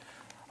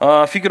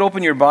If you could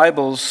open your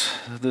Bibles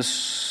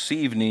this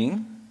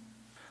evening,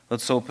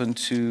 let's open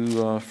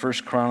to 1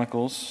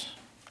 Chronicles.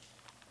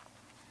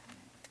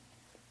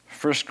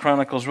 1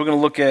 Chronicles, we're going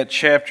to look at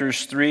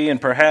chapters 3 and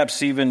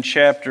perhaps even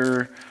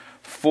chapter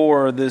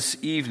 4 this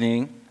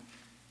evening.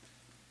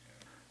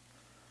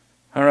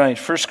 All right,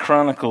 1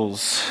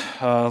 Chronicles.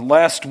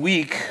 Last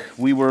week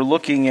we were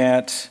looking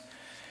at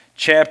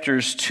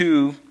chapters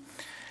 2,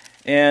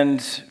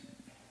 and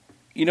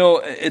you know,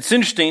 it's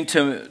interesting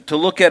to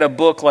look at a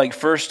book like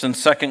 1st and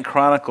 2nd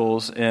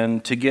Chronicles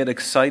and to get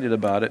excited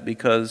about it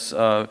because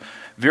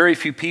very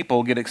few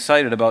people get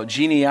excited about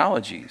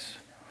genealogies.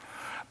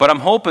 But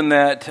I'm hoping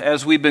that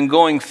as we've been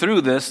going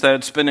through this, that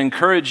it's been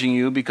encouraging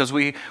you because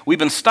we've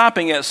been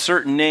stopping at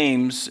certain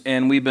names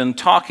and we've been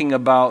talking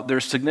about their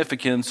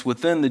significance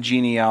within the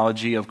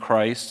genealogy of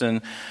Christ,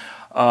 and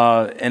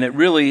it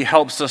really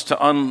helps us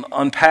to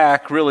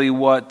unpack really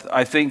what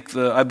I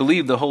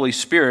believe the Holy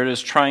Spirit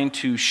is trying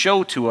to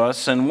show to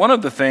us. And one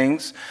of the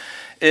things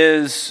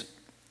is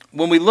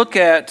when we look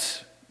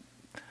at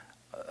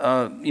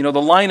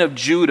the line of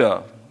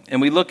Judah, and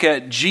we look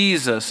at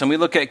Jesus, and we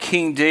look at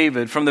King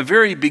David, from the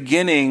very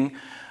beginning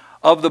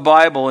of the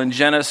Bible in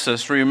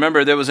Genesis,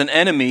 remember there was an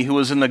enemy who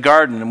was in the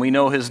garden, and we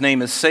know his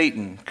name is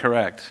Satan,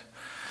 correct?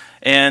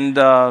 And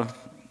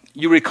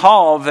you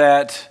recall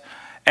that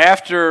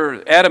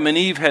after Adam and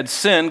Eve had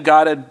sinned,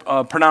 God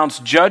had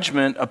pronounced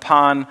judgment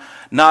upon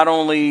not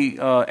only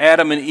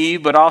Adam and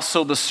Eve, but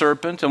also the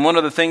serpent. And one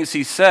of the things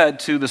he said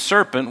to the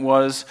serpent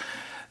was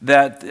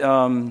that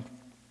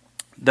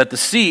the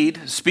seed,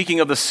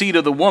 speaking of the seed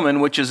of the woman,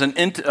 which is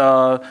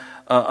a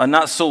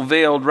not so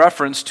veiled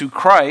reference to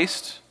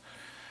Christ,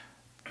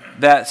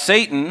 that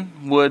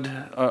Satan would,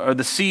 or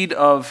the seed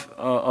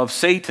of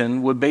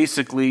Satan would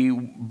basically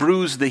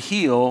bruise the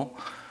heel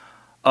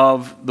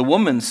of the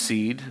woman's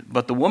seed,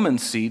 but the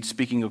woman's seed,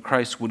 speaking of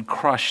Christ, would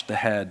crush the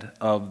head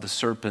of the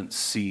serpent's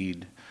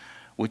seed,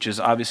 which is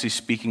obviously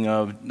speaking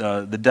of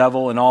the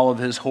devil and all of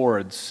his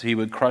hordes. He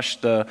would crush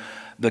the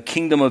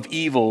kingdom of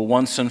evil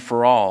once and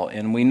for all.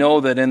 And we know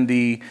that in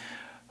the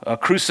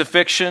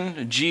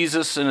crucifixion,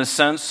 Jesus, in a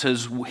sense,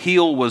 his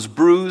heel was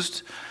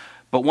bruised,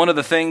 but one of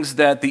the things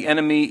that the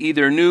enemy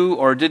either knew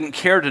or didn't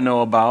care to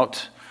know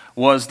about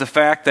was the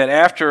fact that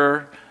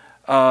after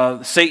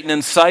Satan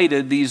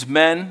incited these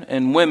men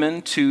and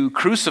women to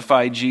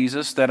crucify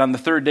Jesus, that on the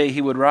third day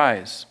he would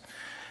rise.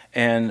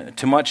 And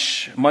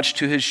much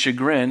to his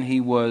chagrin, he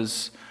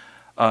was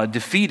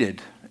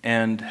defeated,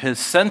 and his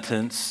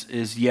sentence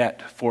is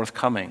yet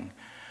forthcoming.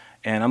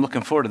 And I'm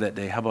looking forward to that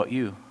day. How about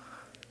you?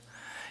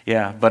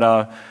 Yeah,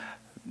 but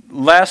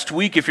last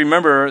week, if you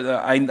remember,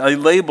 I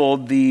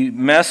labeled the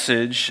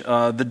message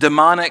the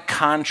demonic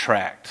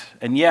contract.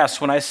 And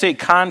yes, when I say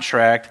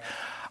contract,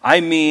 I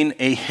mean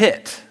a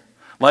hit.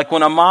 Like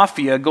when a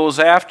mafia goes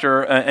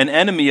after an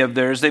enemy of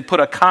theirs, they put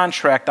a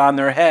contract on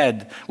their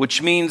head,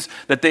 which means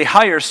that they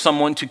hire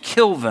someone to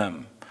kill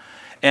them.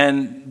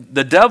 And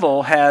the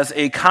devil has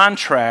a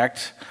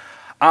contract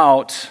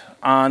out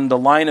on the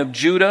line of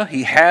Judah.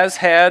 He has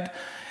had,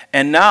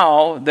 and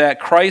now that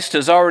Christ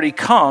has already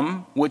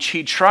come, which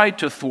he tried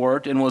to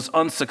thwart and was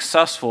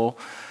unsuccessful,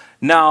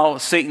 now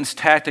Satan's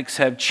tactics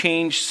have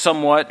changed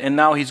somewhat, and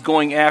now he's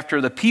going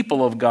after the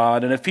people of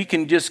God. And if he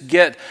can just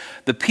get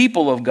the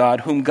people of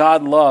God, whom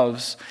God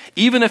loves,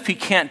 even if he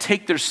can't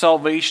take their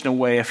salvation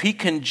away, if he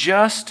can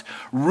just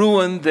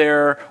ruin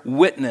their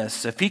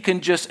witness, if he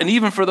can just, and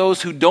even for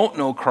those who don't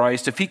know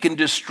Christ, if he can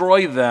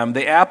destroy them,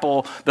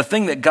 the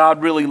thing that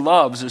God really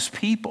loves is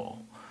people.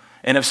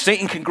 And if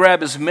Satan can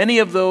grab as many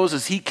of those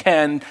as he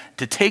can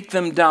to take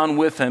them down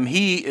with him,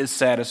 he is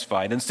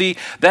satisfied. And see,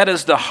 that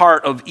is the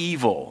heart of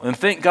evil. And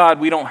thank God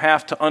we don't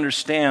have to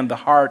understand the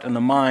heart and the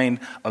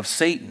mind of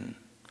Satan.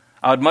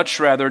 I would much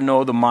rather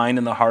know the mind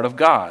and the heart of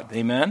God.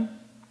 Amen?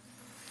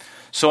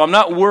 So I'm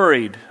not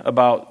worried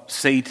about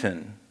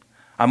Satan.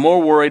 I'm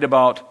more worried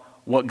about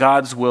what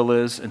God's will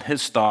is and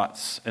his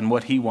thoughts and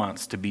what he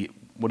wants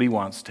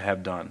to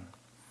have done.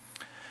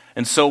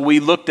 And so we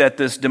looked at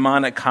this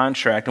demonic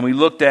contract, and we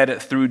looked at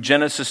it through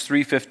Genesis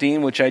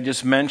 3:15, which I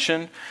just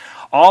mentioned.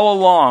 All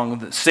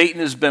along,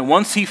 Satan has been,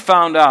 once he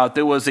found out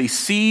there was a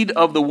seed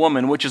of the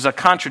woman, which is a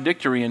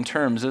contradictory in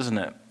terms, isn't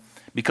it?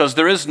 Because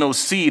there is no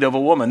seed of a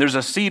woman. There's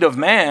a seed of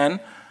man,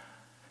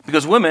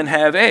 because women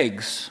have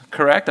eggs,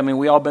 correct? I mean,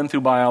 we all been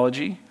through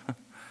biology.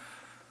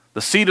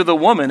 The seed of the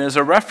woman is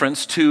a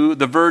reference to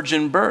the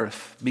virgin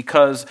birth,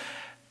 because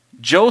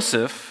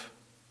Joseph,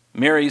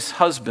 Mary's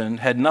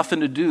husband, had nothing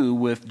to do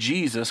with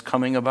Jesus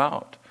coming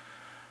about.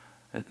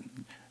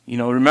 You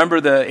know, remember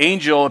the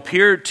angel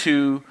appeared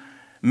to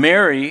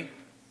Mary,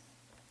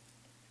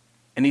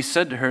 and he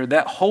said to her,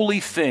 that holy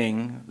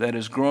thing that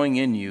is growing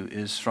in you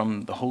is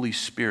from the Holy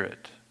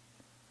Spirit.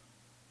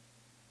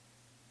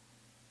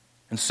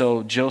 And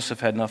so Joseph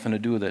had nothing to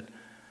do with it.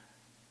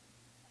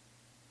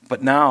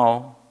 But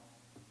now,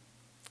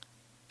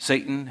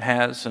 Satan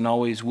has and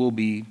always will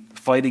be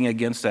fighting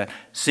against that.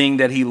 Seeing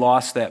that he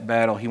lost that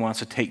battle, he wants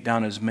to take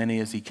down as many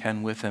as he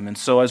can with him. And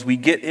so as we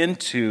get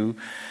into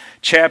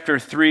chapter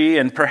 3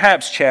 and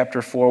perhaps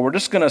chapter 4. We're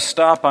just going to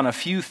stop on a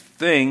few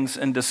things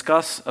and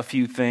discuss a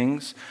few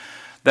things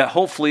that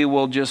hopefully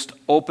will just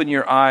open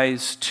your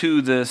eyes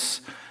to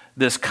this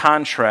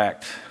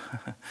contract.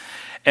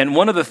 And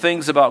one of the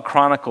things about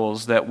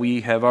Chronicles that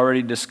we have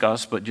already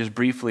discussed, but just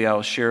briefly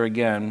I'll share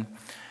again,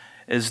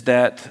 is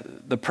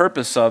that the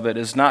purpose of it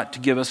is not to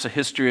give us a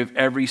history of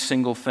every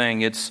single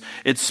thing. It's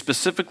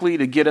specifically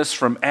to get us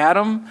from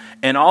Adam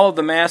and all of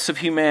the massive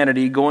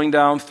humanity going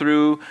down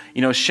through,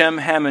 Shem,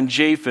 Ham, and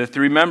Japheth.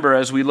 Remember,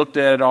 as we looked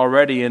at it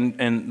already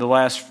in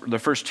the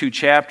first two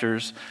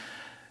chapters,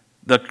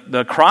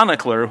 the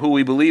chronicler, who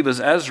we believe is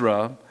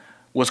Ezra,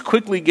 was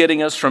quickly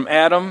getting us from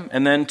Adam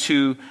and then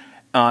to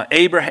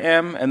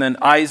Abraham and then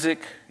Isaac,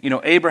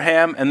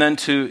 Abraham and then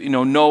to,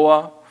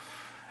 Noah.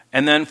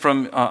 And then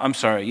from,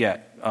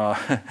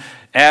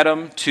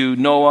 Adam to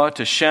Noah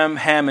to Shem,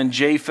 Ham, and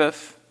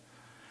Japheth.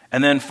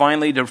 And then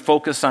finally to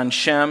focus on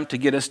Shem to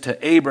get us to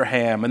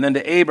Abraham. And then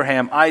to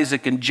Abraham,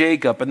 Isaac, and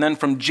Jacob. And then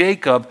from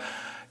Jacob,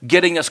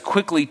 getting us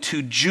quickly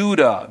to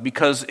Judah.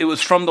 Because it was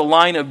from the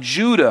line of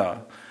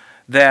Judah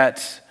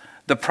that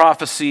the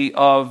prophecy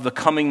of the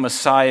coming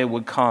Messiah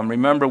would come.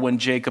 Remember when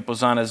Jacob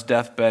was on his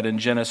deathbed in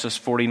Genesis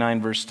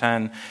 49, verse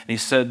 10. And he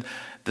said,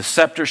 "The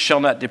scepter shall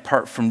not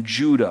depart from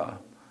Judah."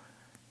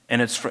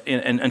 And it's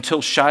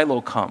until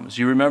Shiloh comes.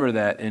 You remember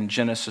that in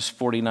Genesis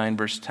 49,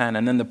 verse 10.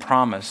 And then the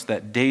promise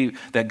that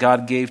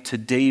God gave to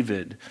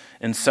David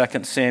in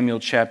 2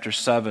 Samuel chapter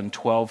 7,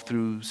 12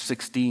 through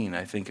 16,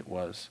 I think it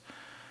was.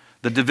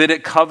 The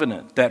Davidic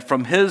covenant, that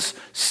from his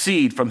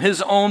seed, from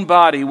his own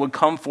body would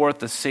come forth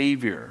the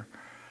Savior.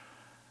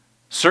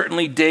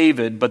 Certainly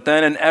David, but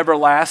then an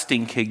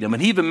everlasting kingdom.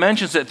 And he even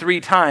mentions it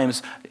 3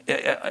 times,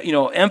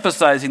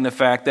 emphasizing the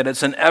fact that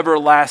it's an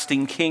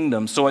everlasting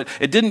kingdom. So it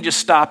didn't just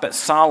stop at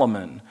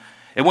Solomon.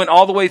 It went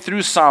all the way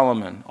through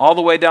Solomon, all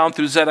the way down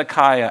through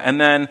Zedekiah,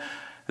 and then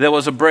there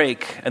was a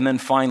break, and then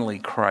finally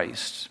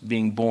Christ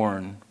being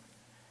born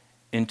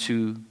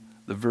into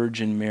the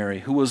Virgin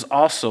Mary, who was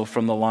also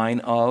from the line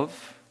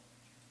of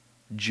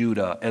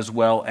Judah, as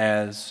well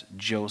as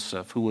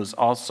Joseph, who was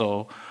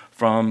also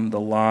from the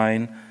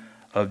line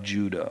of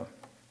Judah.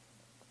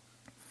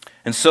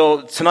 And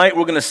so tonight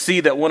we're going to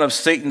see that one of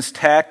Satan's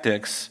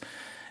tactics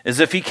is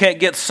if he can't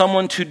get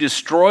someone to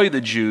destroy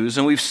the Jews,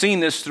 and we've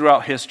seen this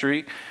throughout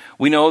history.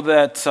 We know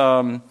that,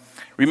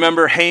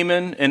 remember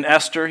Haman and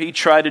Esther, he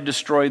tried to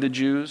destroy the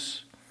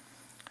Jews.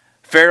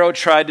 Pharaoh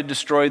tried to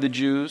destroy the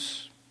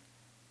Jews.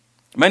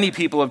 Many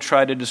people have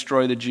tried to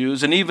destroy the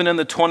Jews, and even in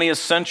the 20th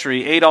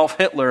century, Adolf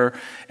Hitler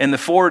in the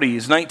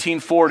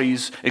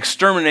 1940s,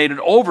 exterminated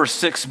over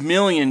 6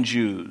 million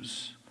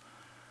Jews.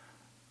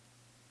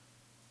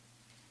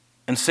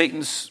 And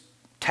Satan's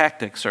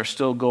tactics are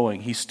still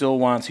going. He's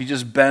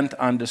just bent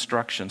on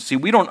destruction. See,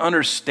 we don't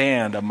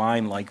understand a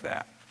mind like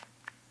that.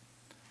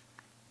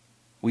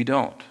 We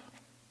don't.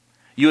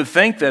 You would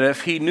think that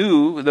if he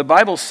knew, the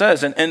Bible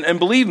says, and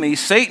believe me,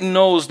 Satan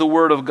knows the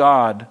Word of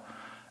God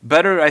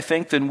better, I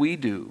think, than we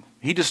do.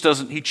 He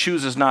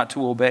chooses not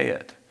to obey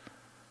it.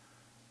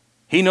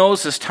 He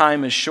knows his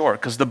time is short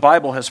because the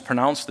Bible has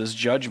pronounced this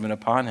judgment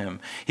upon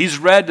him. He's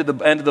read to the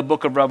end of the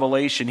book of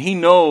Revelation. He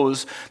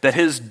knows that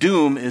his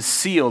doom is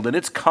sealed and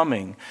it's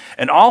coming.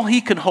 And all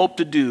he can hope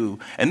to do,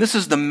 and this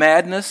is the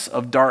madness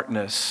of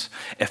darkness,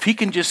 if he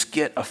can just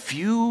get a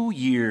few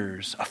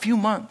years, a few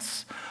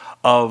months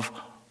of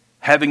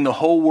having the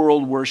whole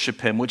world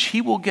worship him, which he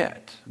will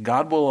get.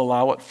 God will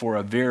allow it for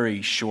a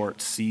very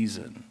short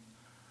season.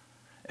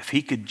 If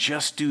he could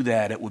just do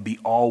that, it would be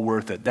all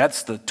worth it.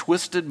 That's the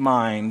twisted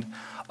mind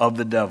of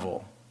the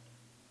devil.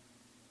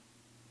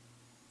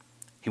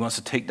 He wants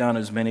to take down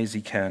as many as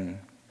he can.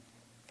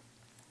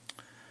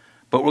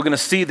 But we're going to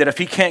see that if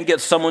he can't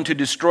get someone to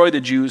destroy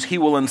the Jews, he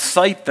will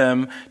incite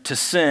them to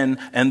sin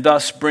and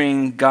thus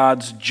bring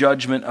God's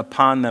judgment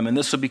upon them. And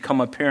this will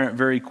become apparent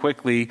very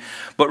quickly.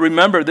 But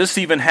remember, this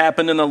even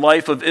happened in the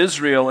life of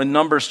Israel in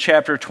Numbers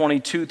chapter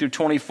 22 through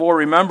 24.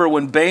 Remember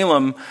when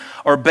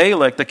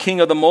Balak, the king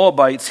of the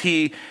Moabites,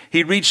 he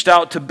reached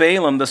out to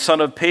Balaam, the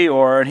son of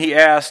Peor, and he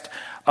asked,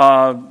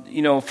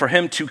 for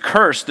him to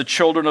curse the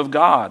children of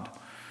God.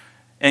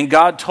 And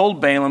God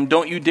told Balaam,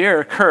 don't you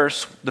dare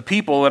curse the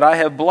people that I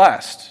have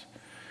blessed.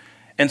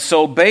 And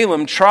so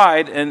Balaam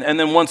tried, and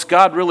then once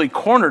God really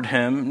cornered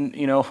him,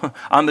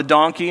 on the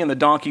donkey, and the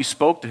donkey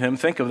spoke to him,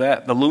 think of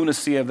that, the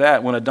lunacy of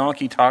that. When a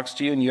donkey talks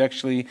to you and you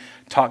actually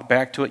talk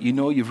back to it,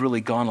 you've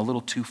really gone a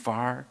little too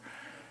far.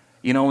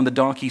 When the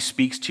donkey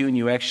speaks to you and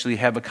you actually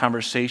have a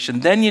conversation,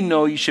 then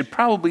you should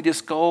probably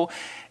just go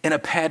in a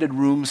padded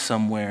room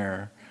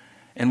somewhere.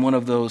 In one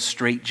of those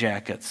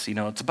straitjackets,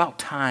 it's about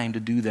time to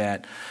do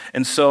that.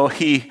 And so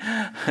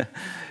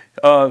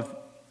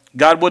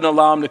God wouldn't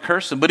allow him to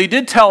curse him. But he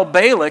did tell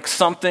Balak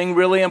something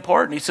really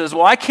important. He says,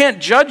 well, I can't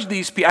judge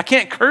these people. I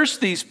can't curse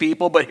these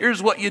people, but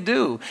here's what you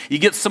do. You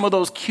get some of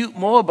those cute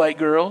Moabite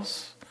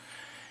girls.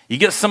 You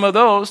get some of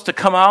those to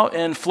come out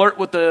and flirt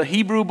with the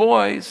Hebrew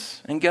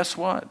boys. And guess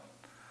what?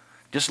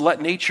 Just let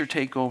nature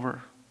take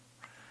over.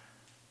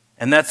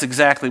 And that's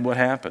exactly what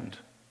happened.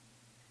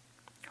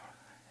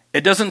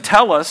 It doesn't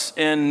tell us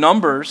in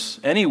Numbers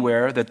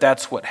anywhere that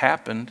that's what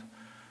happened,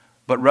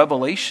 but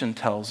Revelation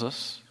tells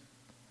us.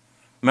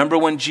 Remember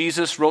when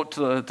Jesus wrote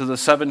to the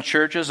 7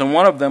 churches, and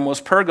one of them was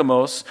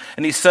Pergamos,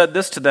 and he said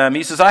this to them.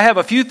 He says, I have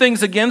a few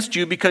things against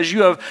you because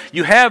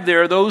you have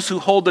there those who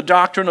hold the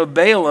doctrine of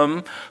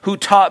Balaam, who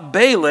taught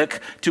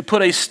Balak to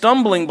put a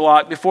stumbling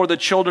block before the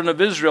children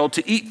of Israel,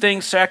 to eat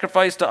things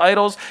sacrificed to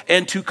idols,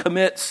 and to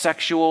commit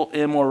sexual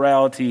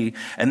immorality.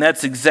 And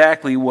that's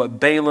exactly what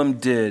Balaam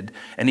did,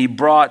 and he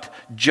brought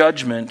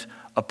judgment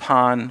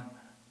upon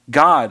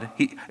God.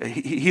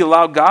 He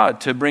allowed God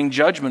to bring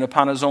judgment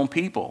upon his own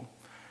people.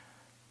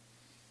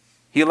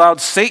 He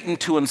allowed Satan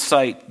to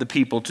incite the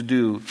people to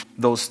do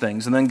those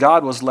things, and then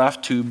God was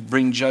left to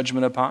bring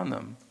judgment upon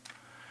them.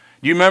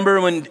 Do you remember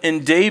when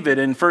in David,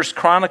 in 1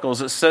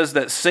 Chronicles, it says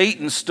that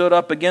Satan stood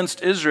up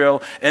against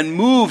Israel and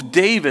moved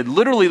David,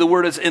 literally the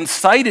word is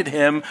incited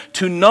him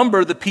to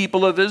number the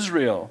people of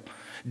Israel.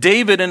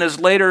 David, in his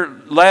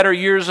latter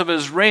years of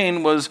his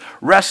reign, was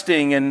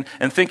resting and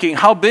thinking,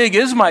 how big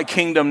is my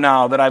kingdom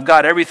now that I've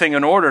got everything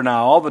in order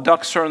now? All the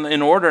ducks are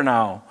in order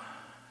now.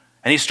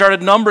 And he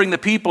started numbering the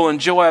people, and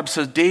Joab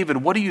says, David,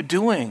 what are you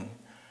doing?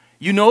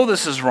 You know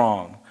this is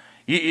wrong.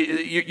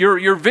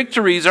 Your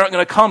victories aren't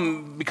going to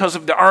come because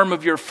of the arm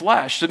of your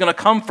flesh. They're going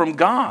to come from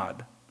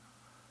God.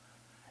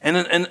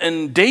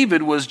 And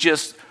David was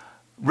just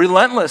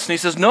relentless. And he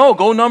says, no,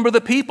 go number the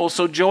people.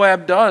 So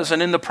Joab does.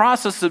 And in the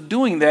process of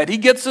doing that, he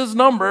gets his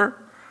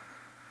number.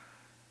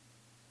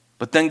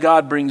 But then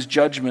God brings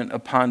judgment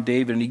upon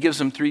David, and he gives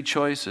him 3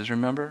 choices,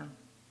 remember?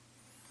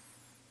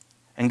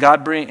 And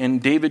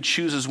David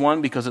chooses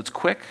one because it's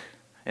quick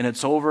and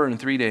it's over in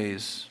 3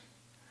 days.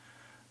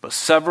 But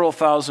several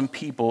thousand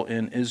people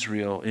in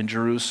Israel, in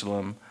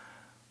Jerusalem,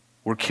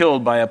 were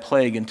killed by a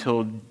plague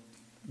until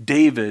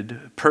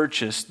David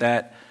purchased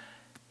that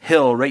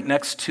hill right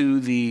next to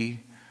the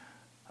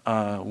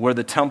where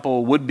the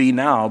temple would be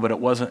now, but it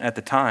wasn't at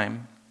the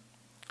time,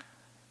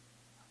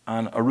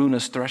 on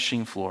Araunah's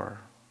threshing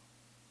floor.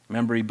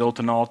 Remember, he built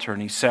an altar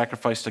and he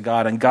sacrificed to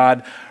God, and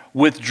God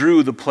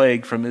withdrew the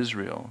plague from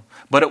Israel.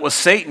 But it was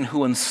Satan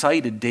who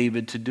incited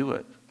David to do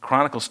it.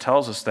 Chronicles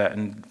tells us that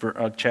in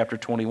chapter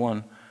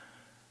 21.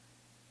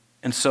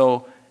 And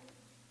so,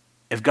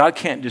 if God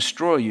can't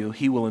destroy you,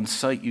 he will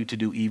incite you to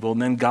do evil,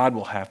 and then God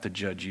will have to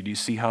judge you. Do you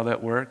see how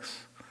that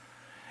works?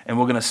 And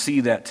we're going to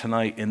see that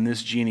tonight in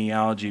this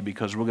genealogy,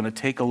 because we're going to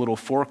take a little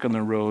fork in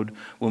the road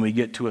when we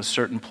get to a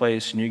certain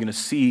place, and you're going to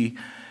see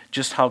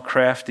just how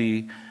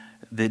crafty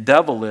the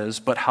devil is,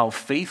 but how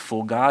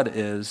faithful God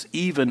is,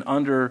 even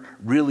under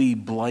really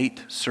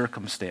blight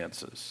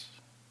circumstances.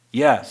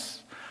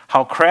 Yes,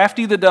 how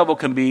crafty the devil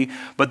can be,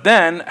 but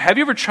then, have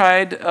you ever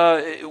tried,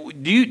 let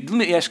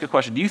me ask you a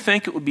question. Do you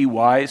think it would be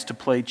wise to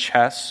play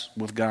chess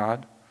with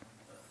God?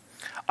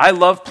 I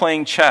love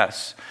playing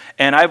chess,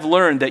 and I've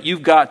learned that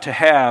you've got to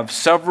have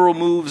several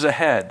moves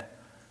ahead.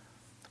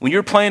 When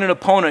you're playing an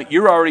opponent,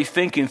 you're already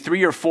thinking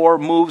 3 or 4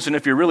 moves, and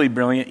if you're really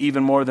brilliant,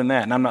 even more than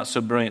that. And I'm not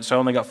so brilliant, so I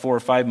only got 4 or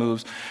 5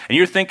 moves. And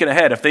you're thinking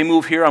ahead. If they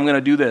move here, I'm going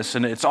to do this.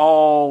 And it's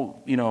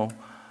all,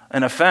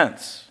 an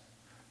offense.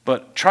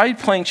 But try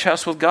playing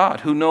chess with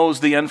God, who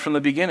knows the end from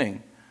the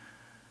beginning.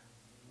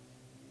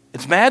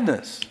 It's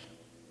madness.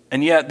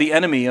 And yet the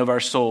enemy of our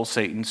soul,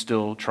 Satan,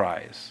 still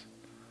tries.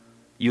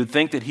 You'd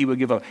think that he would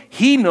give up.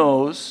 He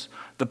knows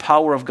the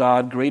power of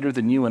God greater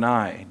than you and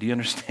I. Do you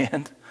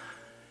understand?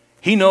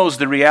 He knows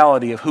the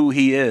reality of who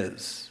he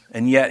is,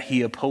 and yet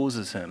he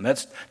opposes him.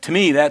 To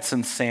me, that's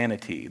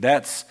insanity.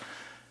 That's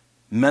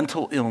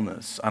mental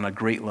illness on a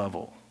great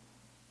level.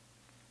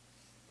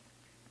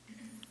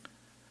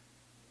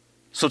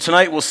 So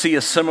tonight we'll see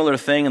a similar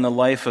thing in the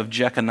life of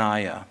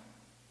Jeconiah.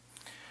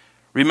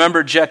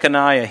 Remember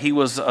Jeconiah, he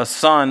was a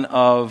son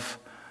of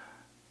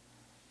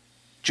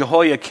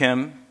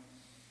Jehoiakim.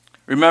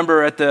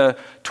 Remember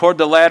toward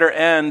the latter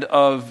end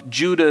of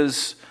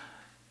Judah's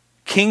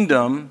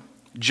kingdom,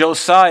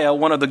 Josiah,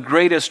 one of the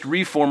greatest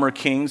reformer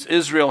kings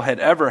Israel had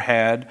ever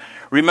had.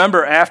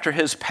 Remember, after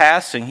his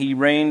passing, he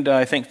reigned,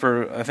 I think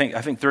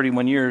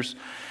 31 years.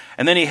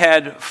 And then he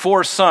had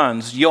 4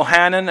 sons,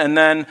 Johanan, and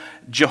then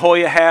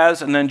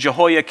Jehoiahaz, and then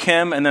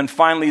Jehoiakim, and then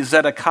finally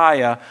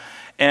Zedekiah.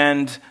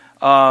 And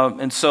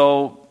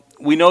so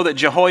we know that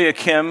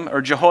Jehoiakim,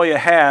 or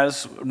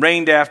Jehoiahaz,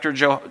 reigned after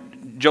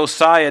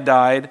Josiah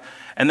died.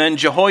 And then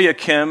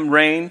Jehoiakim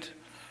reigned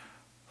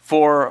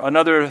for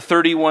another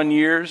 31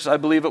 years, I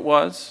believe it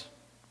was.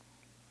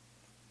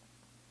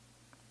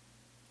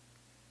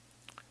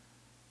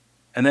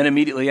 And then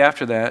immediately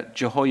after that,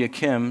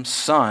 Jehoiakim's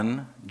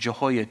son,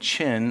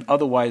 Jehoiachin,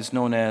 otherwise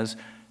known as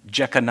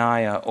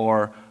Jeconiah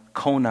or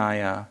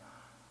Coniah,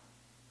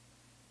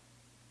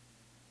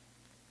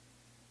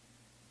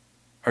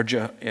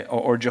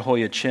 or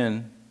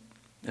Jehoiachin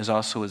is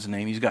also his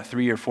name. He's got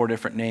 3 or 4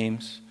 different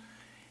names.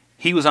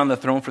 He was on the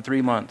throne for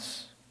 3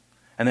 months.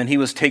 And then he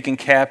was taken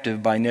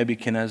captive by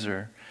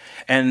Nebuchadnezzar.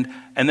 And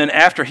then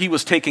after he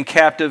was taken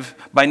captive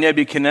by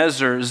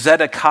Nebuchadnezzar,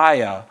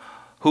 Zedekiah,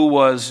 who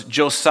was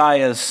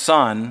Josiah's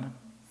son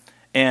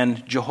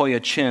and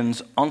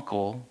Jehoiachin's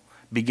uncle,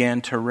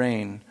 began to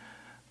reign.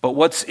 But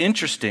what's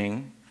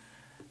interesting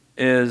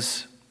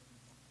is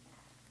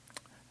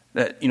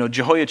that,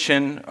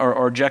 Jehoiachin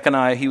or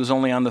Jeconiah, he was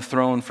only on the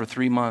throne for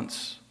 3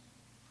 months.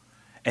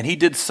 And he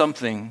did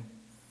something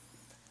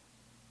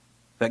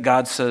that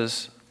God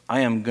says,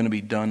 I am going to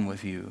be done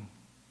with you.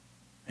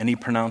 And he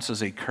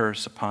pronounces a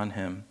curse upon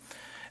him.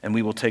 And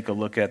we will take a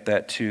look at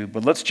that too.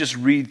 But let's just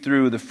read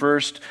through the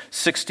first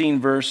 16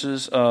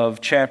 verses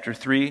of chapter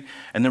 3,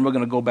 and then we're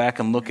going to go back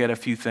and look at a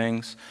few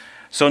things.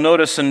 So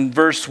notice in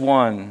verse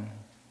 1,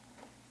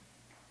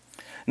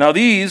 now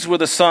these were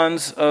the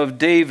sons of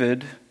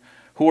David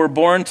who were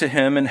born to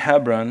him in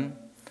Hebron.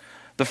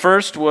 The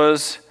first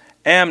was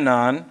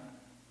Amnon,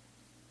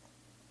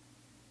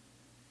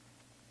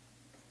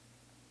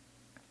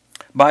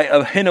 by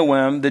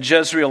Ahinoam the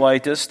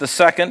Jezreelitess. The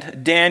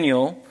second,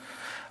 Daniel,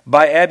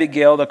 by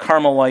Abigail the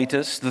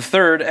Carmelitess. The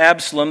third,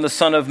 Absalom the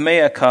son of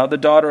Maacah, the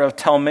daughter of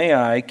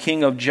Talmai,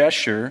 king of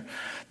Geshur.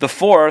 The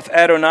fourth,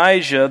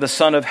 Adonijah the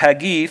son of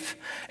Haggith.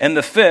 And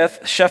the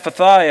fifth,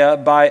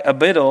 Shephatiah by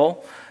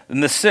Abidal.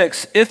 And the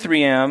sixth,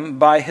 Ithream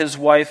by his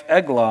wife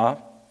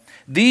Eglah.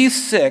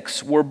 These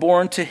 6 were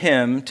born to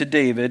him, to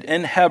David,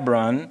 in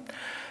Hebron.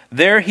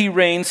 There he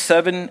reigned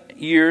 7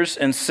 years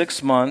and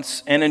 6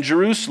 months, and in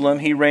Jerusalem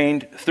he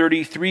reigned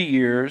 33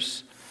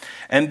 years.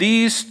 And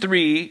these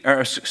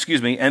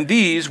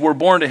were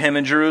born to him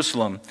in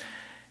Jerusalem.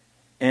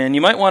 And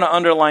you might want to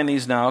underline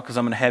these now, because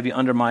I'm going to have you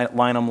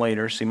underline them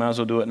later, so you might as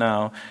well do it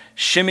now.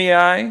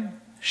 Shimei,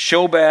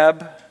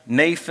 Shobab,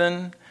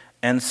 Nathan,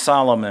 and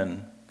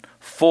Solomon.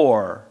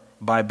 4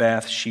 by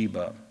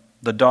Bathsheba,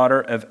 the daughter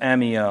of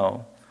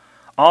Amiel.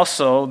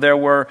 Also there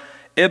were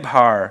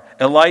Ibhar,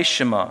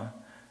 Elishama,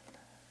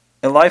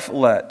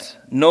 Eliphalet,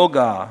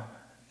 Nogah,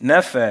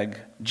 Nepheg,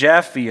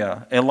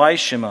 Japhia,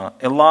 Elishama,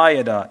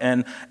 Eliada,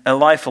 and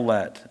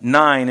Eliphalet,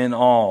 9 in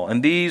all.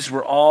 And these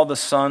were all the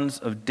sons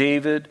of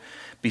David,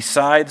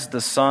 besides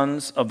the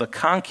sons of the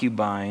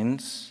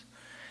concubines,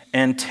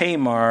 and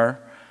Tamar,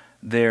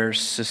 their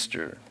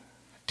sister.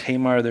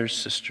 Tamar, their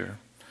sister.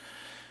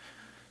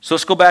 So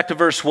let's go back to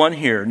verse 1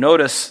 here.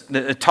 Notice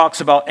that it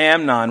talks about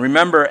Amnon.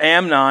 Remember,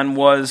 Amnon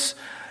was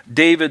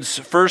David's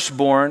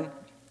firstborn,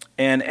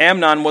 and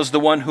Amnon was the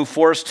one who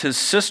forced his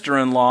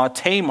sister-in-law,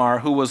 Tamar,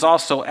 who was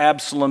also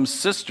Absalom's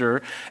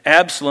sister,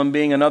 Absalom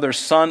being another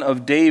son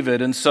of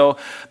David. And so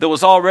there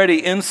was already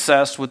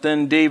incest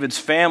within David's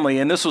family,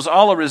 and this was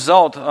all a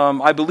result,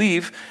 I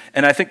believe,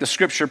 and I think the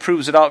scripture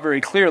proves it out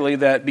very clearly,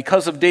 that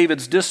because of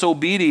David's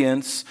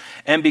disobedience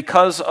and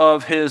because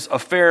of his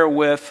affair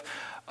with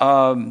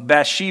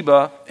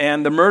Bathsheba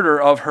and the murder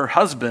of her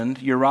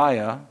husband,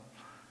 Uriah,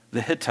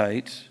 the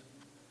Hittite,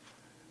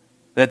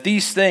 that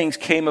these things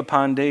came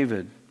upon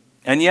David.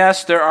 And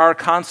yes, there are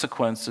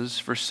consequences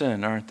for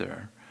sin, aren't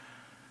there?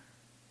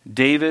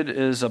 David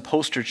is a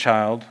poster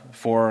child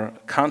for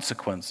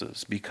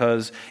consequences,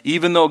 because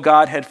even though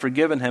God had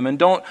forgiven him, and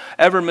don't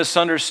ever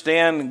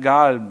misunderstand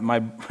God,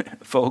 my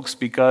folks,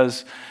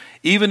 because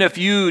even if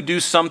you do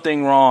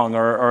something wrong,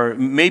 or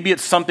maybe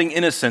it's something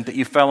innocent that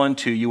you fell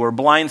into, you were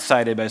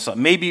blindsided by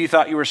something. Maybe you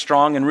thought you were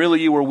strong and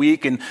really you were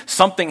weak, and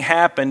something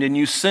happened and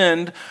you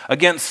sinned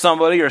against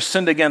somebody or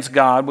sinned against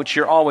God, which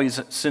you're always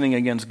sinning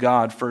against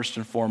God first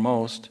and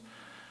foremost.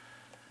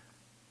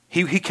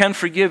 He can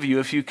forgive you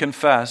if you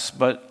confess,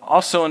 but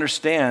also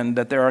understand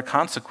that there are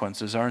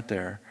consequences, aren't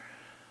there,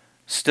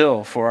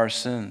 still for our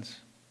sins.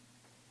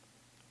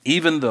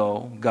 Even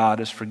though God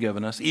has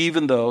forgiven us,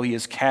 even though he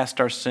has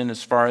cast our sin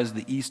as far as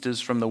the east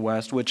is from the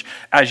west, which,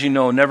 as you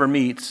know, never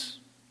meets,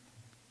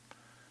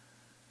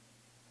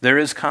 there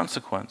is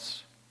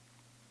consequence.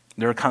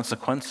 There are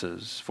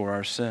consequences for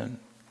our sin.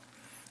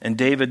 And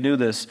David knew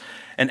this.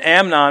 And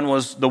Amnon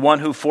was the one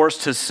who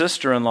forced his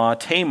sister-in-law,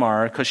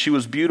 Tamar, because she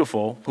was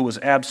beautiful, who was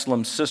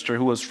Absalom's sister,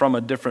 who was from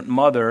a different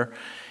mother.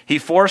 He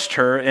forced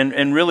her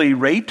and really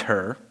raped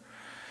her.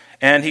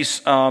 And he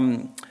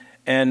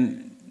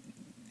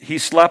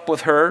slept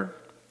with her,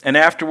 and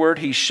afterward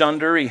he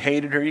shunned her, he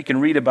hated her. You can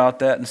read about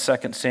that in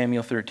 2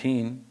 Samuel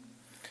 13.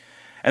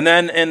 And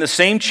then in the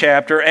same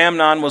chapter,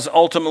 Amnon was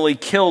ultimately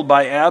killed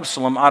by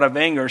Absalom out of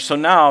anger. So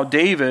now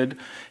David,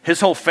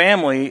 his whole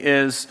family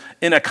is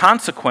in a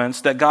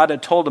consequence that God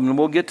had told him, and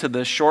we'll get to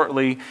this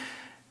shortly.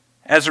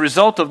 As a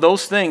result of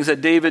those things that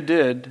David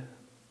did,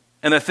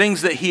 and the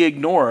things that he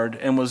ignored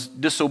and was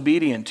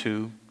disobedient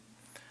to,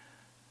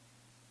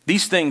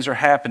 these things are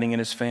happening in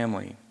his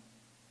family.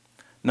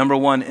 Number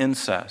 1,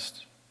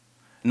 incest.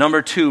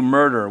 Number 2,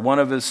 murder. One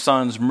of his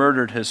sons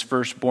murdered his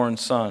firstborn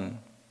son.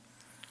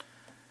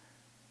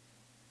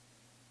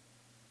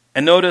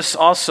 And notice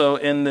also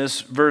in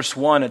this verse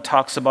 1, it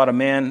talks about a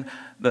man,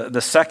 the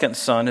second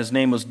son, his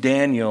name was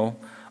Daniel.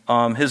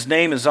 His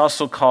name is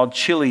also called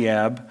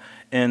Chileab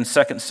in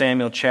 2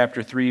 Samuel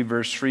chapter 3,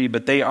 verse 3,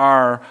 but they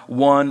are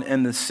one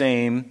and the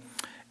same.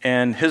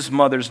 And his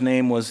mother's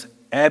name was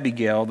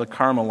Abigail, the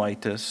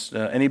Carmelitess.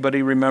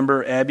 Anybody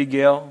remember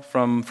Abigail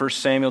from 1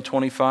 Samuel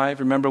 25?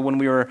 Remember when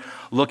we were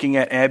looking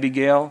at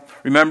Abigail?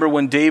 Remember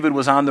when David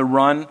was on the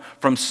run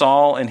from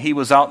Saul and he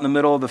was out in the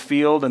middle of the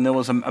field and there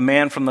was a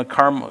man from the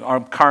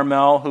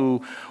Carmel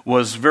who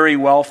was very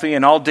wealthy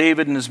and all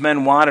David and his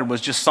men wanted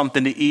was just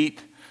something to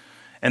eat,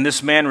 and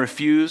this man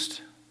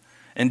refused,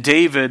 and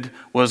David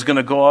was going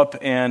to go up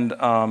and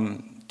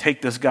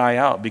take this guy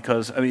out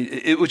because,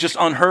 it was just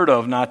unheard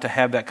of not to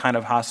have that kind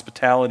of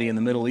hospitality in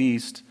the Middle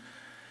East.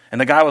 And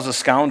the guy was a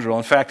scoundrel.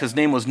 In fact, his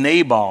name was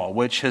Nabal,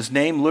 which his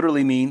name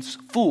literally means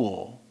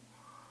fool.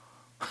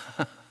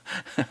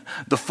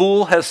 The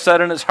fool has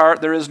said in his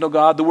heart, there is no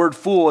God. The word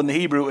fool in the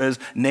Hebrew is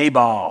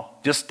Nabal.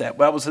 Just that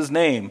was his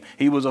name.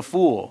 He was a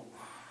fool.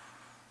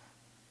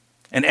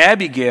 And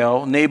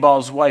Abigail,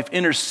 Nabal's wife,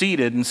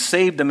 interceded and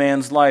saved the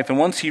man's life. And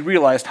once he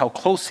realized how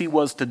close he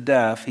was to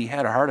death, he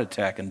had a heart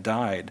attack and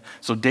died.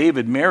 So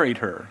David married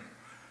her.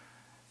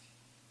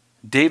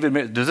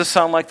 Does this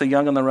sound like The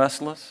Young and the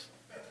Restless?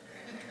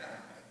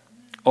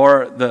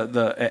 Or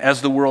the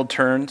As the World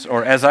Turns,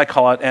 or as I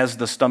call it, As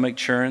the Stomach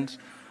Churns,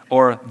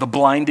 or The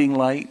Blinding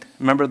Light.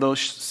 Remember those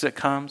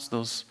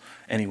sitcoms?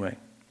 Anyway.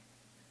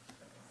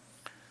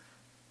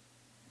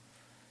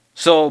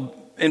 So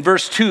in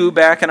verse 2,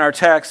 back in our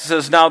text, it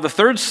says, Now the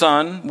third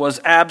son was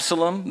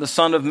Absalom, the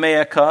son of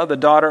Maacah, the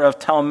daughter of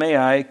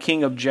Talmai,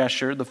 king of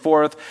Geshur. The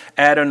fourth,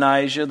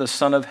 Adonijah, the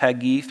son of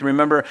Haggith.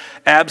 Remember,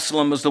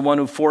 Absalom was the one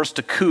who forced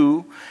a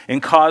coup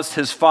and caused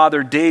his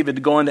father David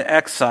to go into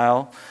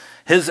exile.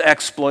 His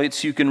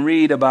exploits you can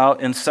read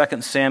about in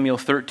 2 Samuel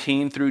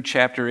 13 through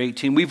chapter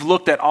 18. We've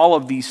looked at all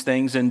of these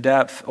things in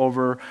depth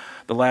over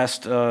the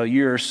last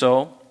year or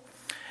so.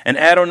 And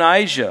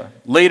Adonijah,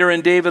 later in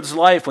David's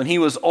life, when he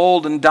was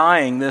old and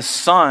dying, this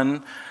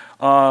son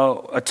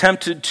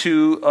attempted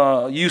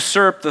to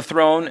usurp the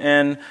throne,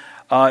 and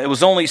it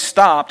was only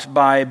stopped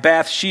by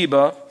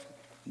Bathsheba,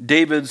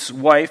 David's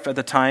wife at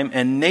the time,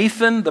 and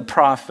Nathan the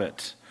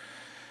prophet.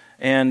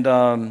 And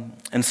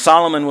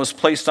Solomon was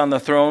placed on the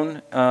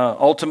throne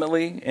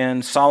ultimately,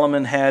 and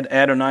Solomon had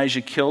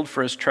Adonijah killed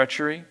for his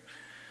treachery.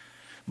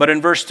 But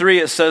in verse 3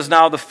 it says,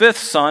 Now the fifth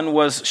son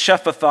was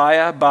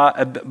Shephatiah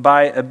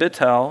by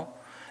Abital,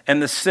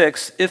 and the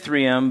sixth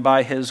Ithream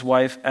by his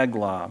wife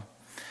Eglah.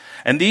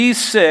 And these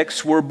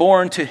six were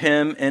born to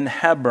him in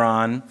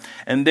Hebron,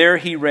 and there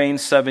he reigned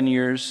 7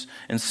 years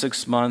and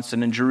 6 months,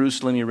 and in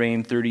Jerusalem he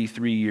reigned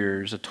 33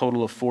 years, a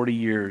total of 40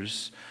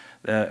 years,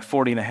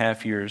 40 and a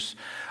half years.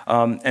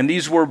 And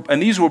these were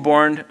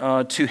born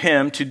to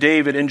him, to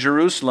David in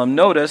Jerusalem.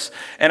 Notice,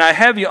 and I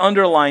have you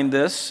underline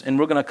this, and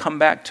we're going to come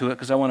back to it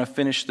because I want to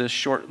finish this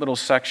short little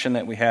section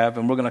that we have,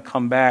 and we're going to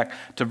come back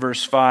to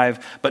verse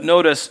 5. But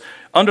notice,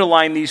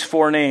 underline these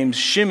four names,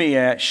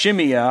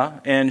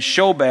 Shimea and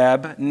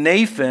Shobab,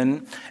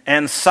 Nathan,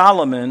 and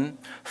Solomon.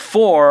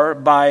 For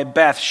by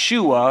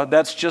Bathshua,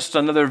 that's just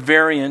another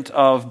variant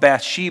of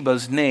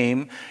Bathsheba's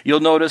name. You'll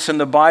notice in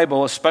the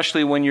Bible,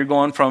 especially when you're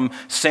going from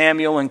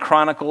Samuel and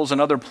Chronicles and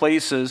other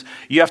places,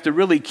 you have to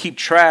really keep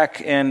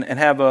track and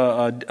have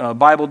a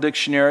Bible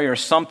dictionary or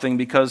something,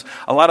 because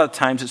a lot of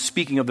times it's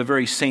speaking of the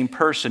very same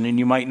person and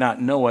you might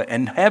not know it.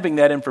 And having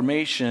that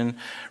information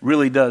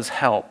really does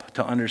help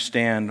to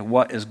understand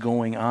what is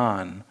going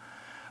on.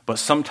 But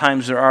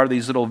sometimes there are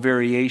these little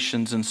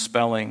variations in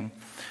spelling.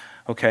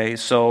 Okay,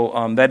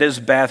 so that is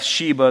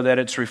Bathsheba that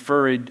it's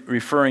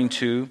referring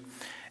to.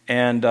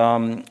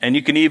 And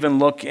you can even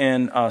look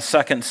in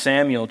 2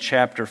 Samuel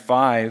chapter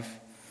 5,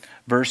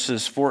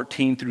 verses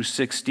 14 through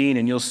 16,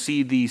 and you'll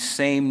see these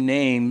same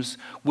names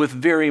with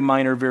very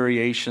minor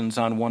variations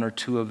on one or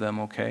two of them,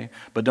 okay?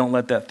 But don't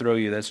let that throw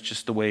you. That's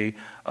just the way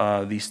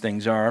these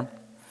things are.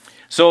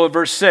 So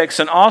verse 6,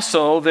 and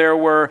also there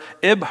were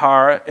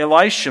Ibhar,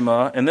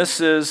 Elishama, and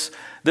this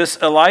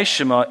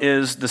Elishama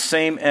is the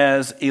same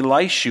as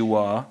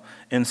Elishua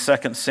in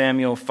 2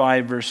 Samuel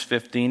 5, verse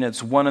 15.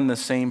 It's one and the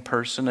same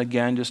person.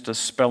 Again, just a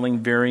spelling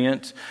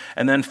variant.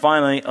 And then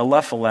finally,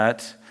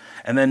 Eliphalet,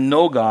 and then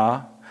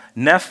Nogah,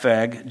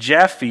 Nepheg,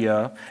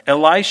 Japhia,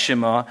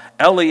 Elishama,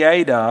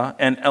 Eliada,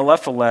 and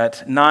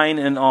Eliphalet, 9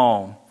 in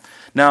all.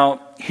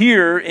 Now,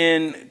 here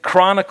in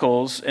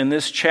Chronicles, in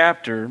this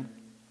chapter,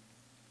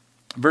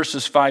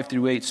 verses 5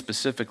 through 8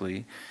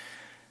 specifically,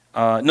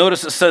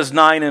 notice it says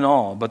 9 in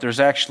all, but there's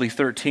actually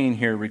 13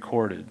 here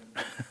recorded.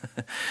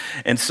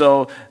 And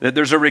so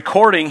there's a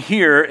recording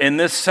here in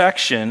this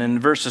section in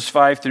verses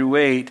 5 through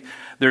 8.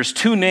 There's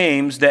two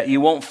names that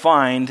you won't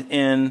find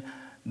in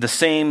the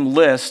same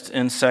list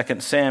in 2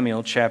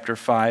 Samuel chapter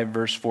 5,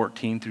 verse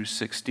 14 through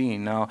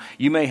 16. Now,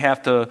 you may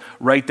have to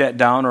write that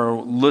down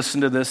or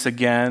listen to this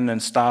again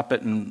and stop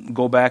it and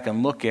go back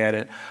and look at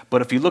it.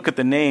 But if you look at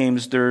the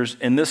names, there's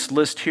in this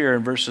list here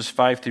in verses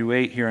 5 through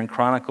 8 here in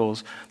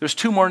Chronicles, there's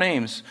two more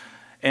names.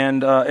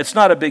 And it's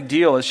not a big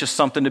deal. It's just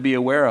something to be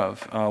aware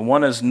of.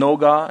 One is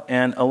Nogah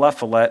and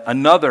Eliphalet,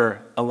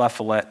 another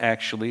Eliphalet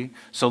actually.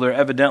 So there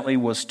evidently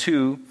was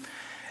two.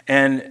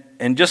 And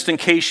just in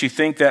case you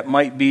think that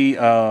might be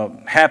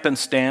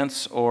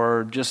happenstance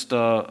or just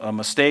a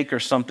mistake or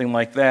something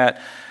like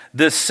that,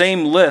 This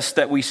same list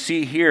that we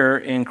see here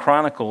in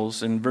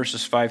Chronicles in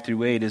verses 5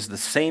 through 8 is the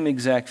same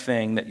exact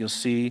thing that you'll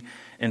see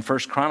in 1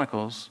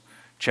 Chronicles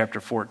chapter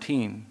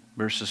 14,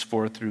 verses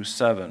 4 through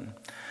 7.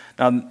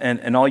 Now,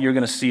 and all you're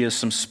going to see is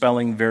some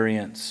spelling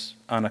variants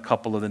on a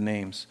couple of the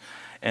names.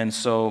 And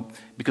so,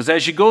 because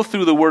as you go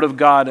through the Word of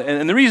God,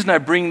 and the reason I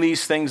bring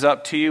these things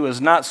up to you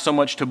is not so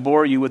much to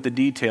bore you with the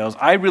details.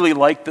 I really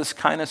like this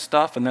kind of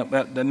stuff, and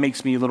that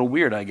makes me a little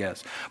weird, I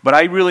guess. But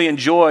I really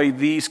enjoy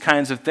these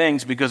kinds of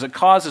things because it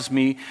causes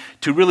me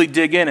to really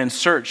dig in and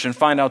search and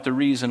find out the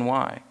reason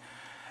why.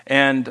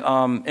 And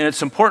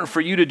it's important for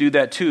you to do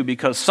that too,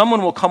 because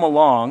someone will come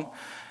along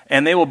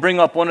and they will bring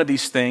up one of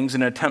these things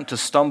in an attempt to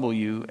stumble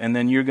you, and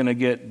then you're going to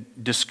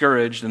get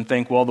discouraged and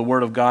think, well, the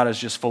Word of God is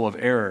just full of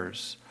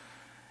errors.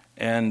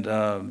 And,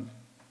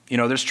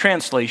 there's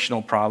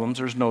translational problems,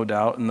 there's no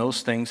doubt, and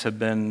those things have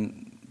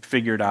been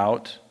figured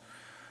out.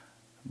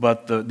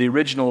 But the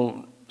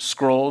original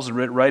scrolls, the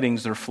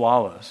writings, they're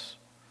flawless.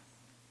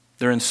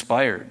 They're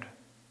inspired.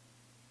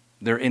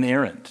 They're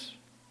inerrant.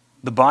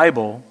 The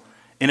Bible,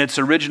 in its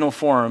original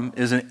form,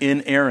 is an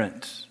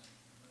inerrant.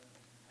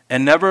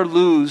 And never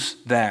lose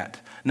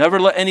that. Never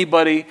let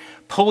anybody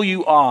pull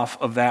you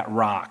off of that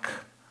rock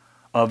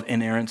of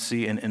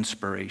inerrancy and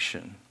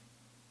inspiration.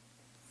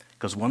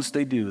 Because once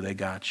they do, they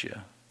got you.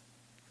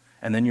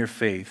 And then your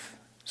faith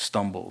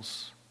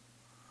stumbles.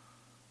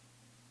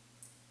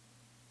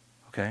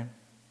 Okay?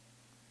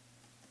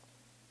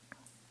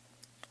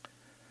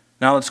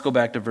 Now let's go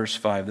back to verse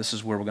 5. This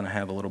is where we're going to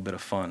have a little bit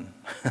of fun.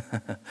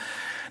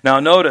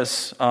 Now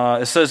notice,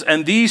 it says,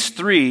 and these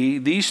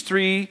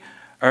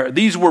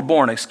were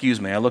born, I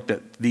looked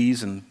at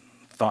these and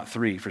thought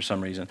 3 for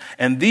some reason.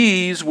 And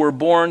these were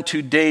born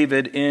to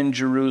David in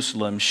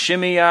Jerusalem.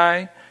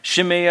 Shimei,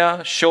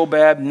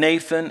 Shobab,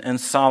 Nathan, and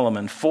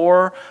Solomon.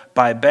 4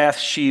 by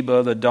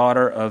Bathsheba, the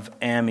daughter of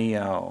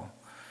Amiel.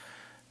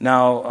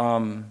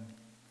 Now,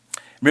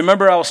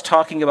 remember I was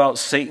talking about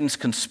Satan's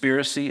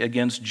conspiracy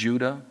against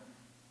Judah?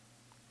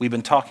 We've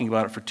been talking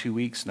about it for 2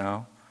 weeks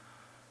now.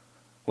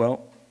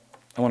 Well,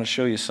 I want to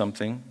show you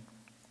something.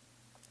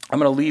 I'm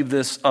going to leave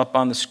this up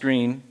on the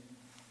screen.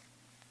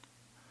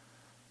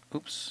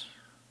 Oops.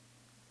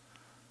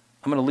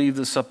 I'm going to leave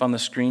this up on the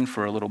screen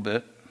for a little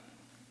bit.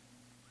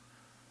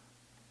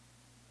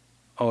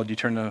 Oh, did you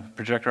turn the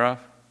projector off?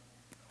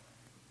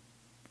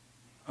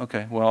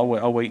 Okay, well,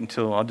 I'll wait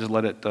until, I'll just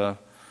let it, we'll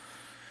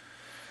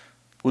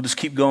just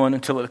keep going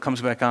until it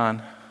comes back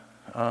on.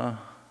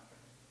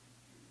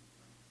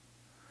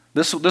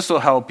 This will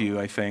help you,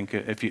 I think,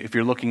 if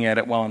you're looking at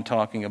it while I'm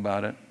talking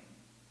about it.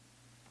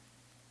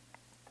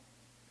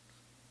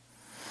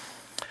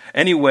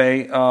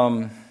 Anyway,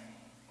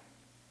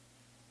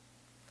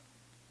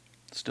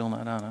 still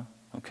not on, huh?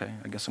 Okay,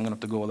 I guess I'm going to have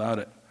to go without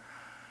it.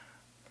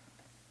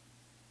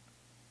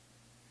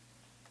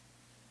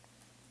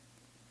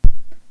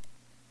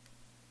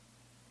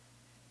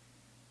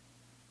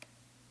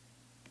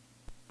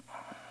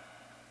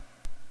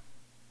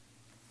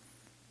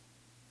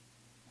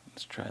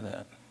 Let's try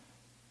that.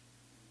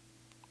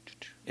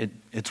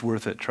 It's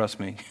worth it, trust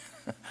me.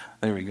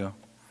 There we go.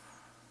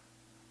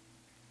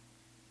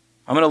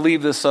 I'm going to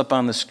leave this up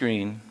on the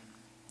screen,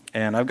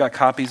 and I've got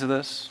copies of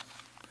this.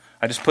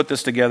 I just put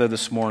this together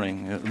this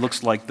morning. It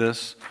looks like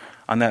this.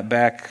 On that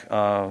back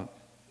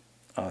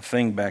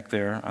thing back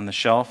there on the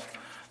shelf,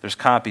 there's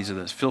copies of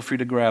this. Feel free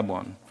to grab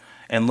one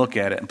and look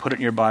at it and put it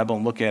in your Bible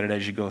and look at it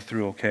as you go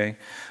through, okay?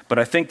 But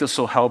I think this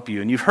will help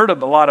you. And you've heard a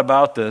lot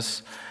about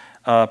this,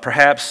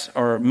 perhaps,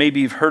 or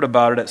maybe you've heard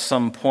about it at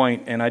some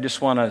point, and I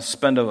just want to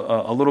spend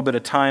a little bit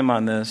of time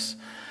on this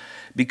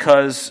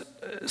because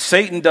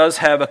Satan does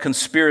have a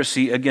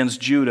conspiracy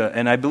against Judah,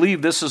 and I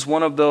believe this is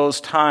one of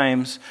those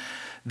times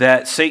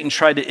that Satan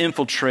tried to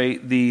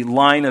infiltrate the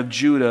line of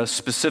Judah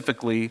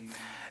specifically,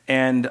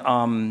 and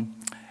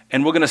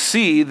we're going to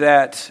see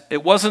that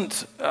it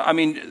wasn't,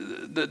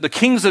 the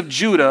kings of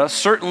Judah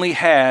certainly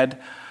had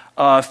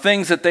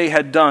things that they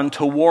had done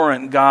to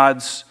warrant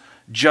God's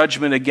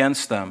judgment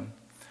against them.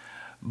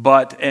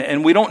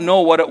 And we don't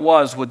know what it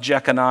was with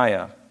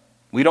Jeconiah.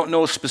 We don't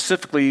know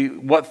specifically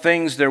what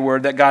things there were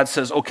that God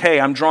says, okay,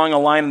 I'm drawing a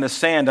line in the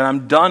sand and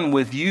I'm done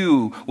with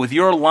you, with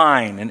your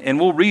line. And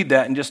we'll read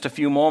that in just a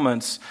few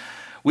moments.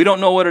 We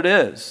don't know what it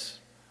is.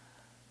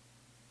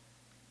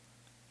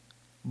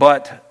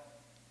 But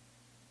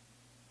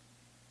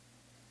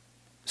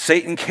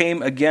Satan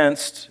came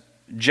against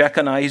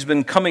Jeconiah. He's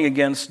been coming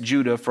against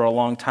Judah for a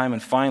long time,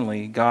 and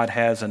finally God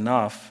has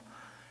enough.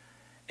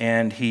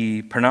 And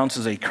he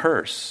pronounces a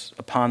curse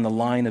upon the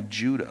line of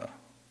Judah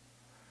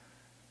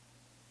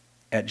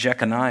at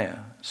Jeconiah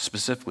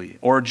specifically,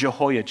 or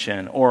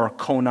Jehoiachin, or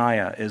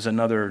Coniah is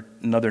another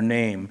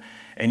name.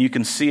 And you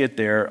can see it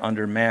there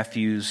under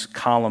Matthew's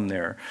column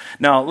there.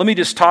 Now, let me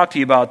just talk to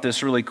you about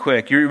this really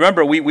quick. You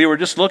remember, we were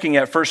just looking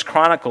at 1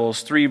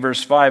 Chronicles 3,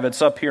 verse 5.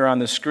 It's up here on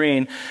the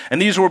screen.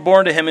 And these were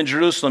born to him in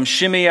Jerusalem,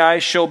 Shimei,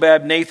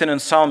 Shobab, Nathan,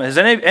 and Solomon. Has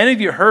any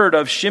of you heard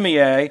of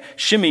Shimei,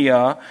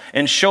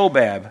 and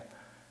Shobab?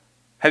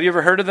 Have you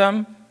ever heard of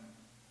them?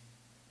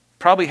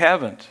 Probably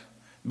haven't.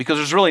 because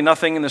there's really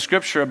nothing in the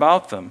Scripture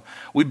about them.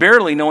 We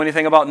barely know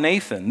anything about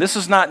Nathan. This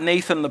is not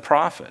Nathan the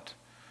prophet.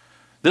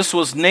 This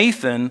was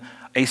Nathan,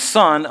 a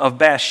son of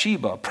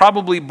Bathsheba,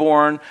 probably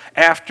born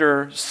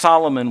after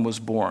Solomon was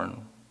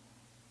born.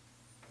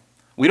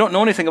 We don't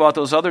know anything about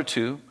those other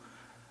two,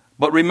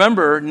 but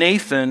remember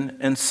Nathan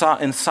and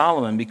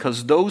Solomon,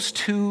 because those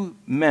two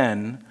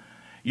men,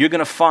 you're going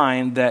to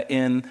find that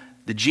in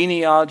the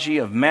genealogy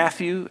of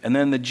Matthew and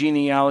then the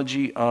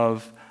genealogy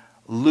of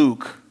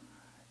Luke,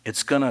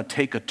 it's going to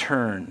take a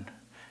turn.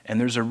 And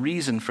there's a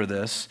reason for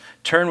this.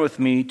 Turn with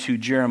me to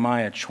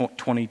Jeremiah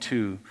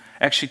 22.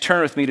 Actually,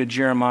 turn with me to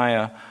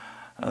Jeremiah,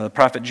 the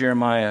prophet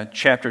Jeremiah,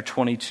 chapter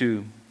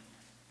 22.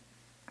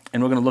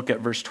 And we're going to look at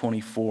verse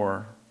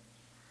 24.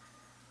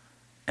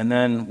 And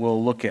then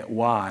we'll look at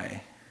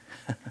why.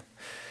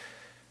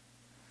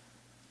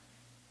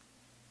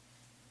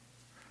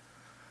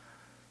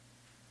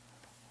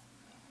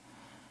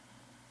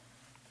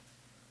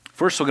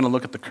 First, we're going to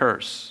look at the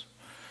curse.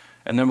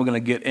 And then we're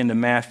going to get into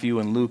Matthew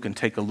and Luke and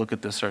take a look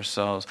at this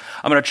ourselves.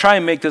 I'm going to try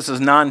and make this as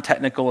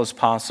non-technical as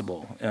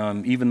possible,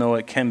 even though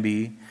it can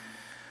be.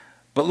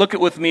 But look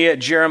with me at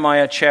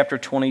Jeremiah chapter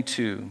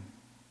 22,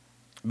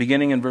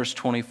 beginning in verse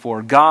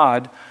 24.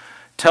 God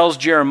tells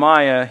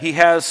Jeremiah he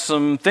has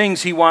some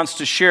things he wants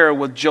to share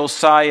with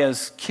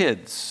Josiah's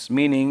kids,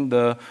 meaning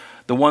the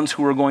ones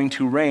who were going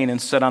to reign and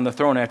sit on the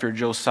throne after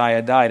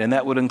Josiah died. And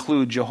that would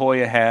include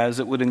Jehoiahaz,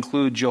 it would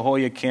include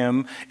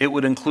Jehoiakim, it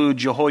would include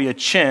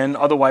Jehoiachin,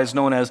 otherwise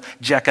known as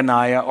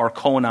Jeconiah or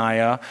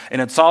Coniah, and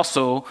it's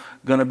also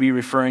going to be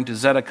referring to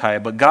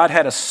Zedekiah. But God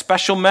had a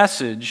special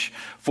message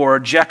for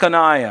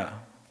Jeconiah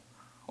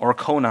or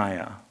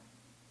Coniah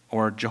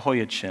or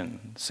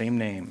Jehoiachin, same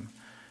name.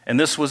 And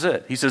this was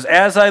it. He says,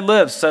 "As I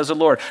live, says the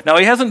Lord." Now,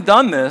 he hasn't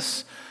done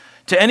this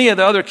to any of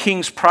the other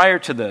kings prior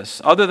to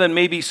this, other than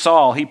maybe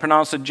Saul. He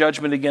pronounced a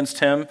judgment against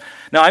him.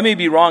 Now, I may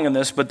be wrong in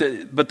this, but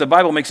the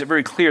Bible makes it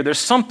very clear. There's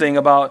something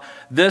about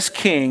this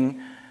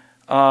king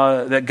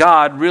that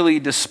God really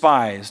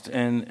despised,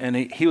 and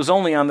he was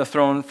only on the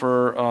throne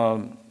for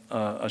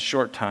a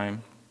short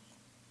time.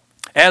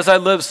 "As I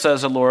live,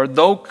 says the Lord,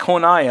 though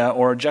Coniah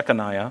or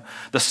Jeconiah,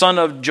 the son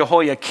of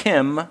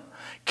Jehoiakim,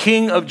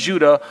 king of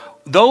Judah,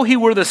 though he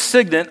were the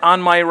signet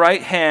on my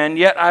right hand,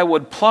 yet I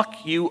would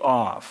pluck you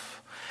off.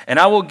 And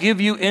I will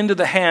give you into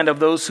the hand of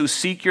those who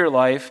seek your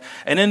life,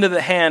 and into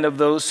the hand of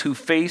those who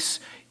face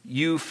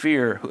you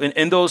fear,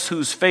 in those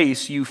whose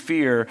face you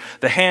fear,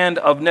 the hand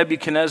of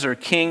Nebuchadnezzar,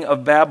 king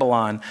of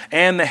Babylon,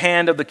 and the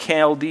hand of the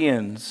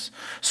Chaldeans.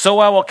 So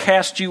I will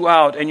cast you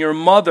out, and your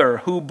mother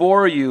who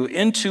bore you,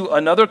 into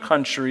another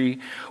country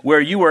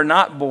where you were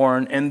not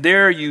born, and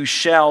there you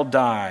shall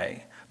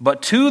die.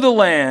 But to the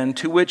land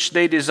to which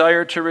they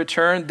desire to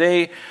return,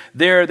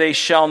 there they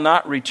shall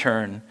not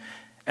return."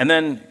 And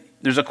then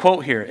there's a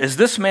quote here. "Is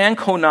this man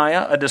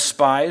Coniah a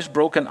despised,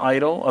 broken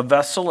idol, a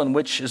vessel in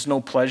which is no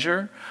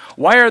pleasure?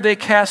 Why are they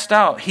cast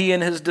out, he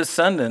and his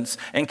descendants,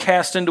 and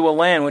cast into a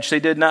land which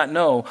they did not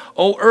know?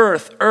 O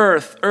earth,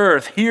 earth,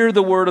 earth, hear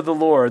the word of the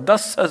Lord.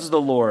 Thus says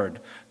the Lord,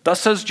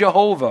 thus says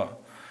Jehovah.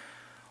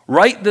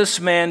 Write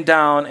this man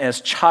down as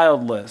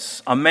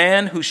childless, a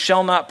man who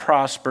shall not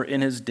prosper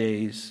in his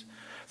days.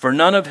 For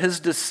none of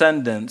his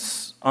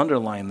descendants,"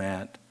 underline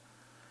that,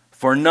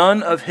 "for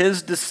none of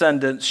his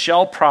descendants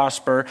shall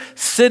prosper,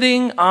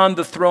 sitting on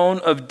the throne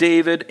of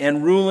David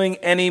and ruling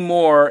any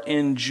more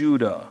in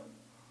Judah."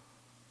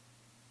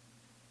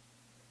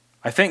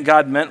 I think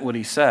God meant what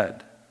he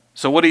said.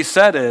 So what he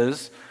said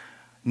is,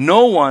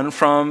 no one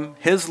from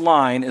his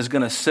line is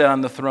going to sit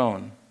on the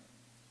throne.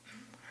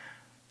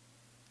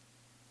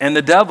 And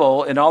the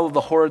devil and all of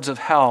the hordes of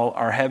hell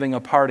are having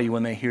a party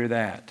when they hear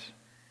that.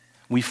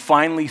 We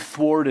finally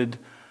thwarted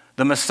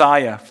the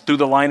Messiah through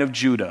the line of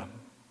Judah.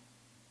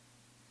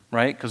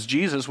 Right? Because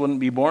Jesus wouldn't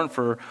be born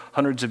for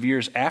hundreds of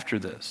years after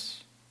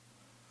this.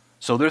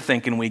 So they're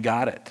thinking we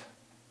got it.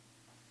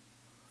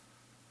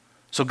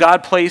 So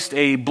God placed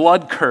a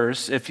blood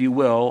curse, if you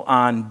will,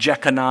 on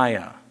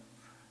Jeconiah.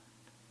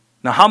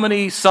 Now, how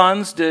many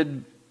sons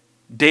did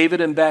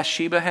David and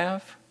Bathsheba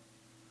have?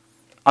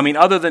 I mean,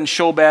 other than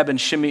Shobab and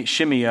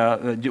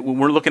Shimeah,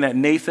 we're looking at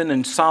Nathan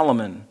and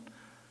Solomon.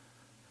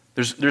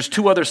 There's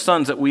two other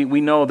sons that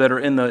we know that are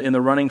in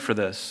the running for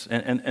this,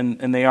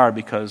 and they are,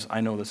 because I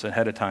know this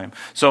ahead of time.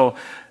 So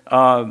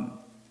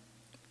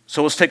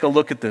let's take a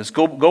look at this.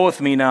 Go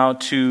with me now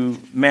to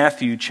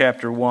Matthew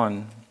chapter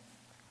 1.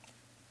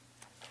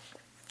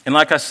 And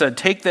like I said,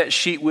 take that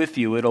sheet with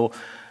you. It'll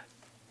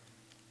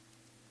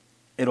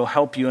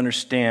help you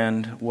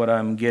understand what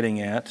I'm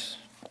getting at.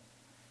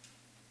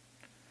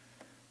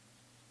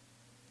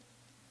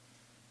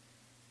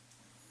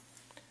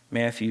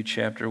 Matthew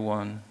chapter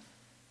 1.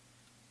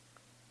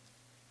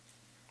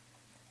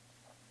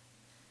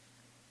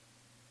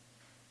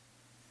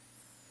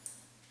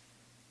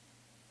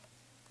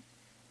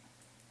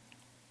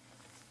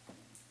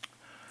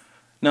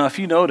 Now, if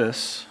you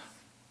notice,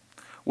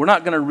 we're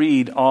not going to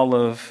read all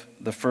of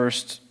the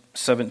first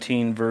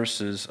 17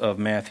 verses of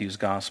Matthew's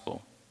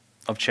Gospel,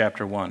 of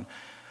chapter 1.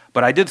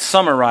 But I did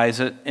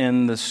summarize it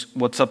in this,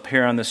 what's up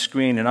here on the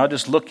screen, and I'll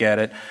just look at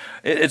it.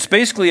 It's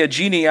basically a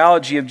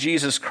genealogy of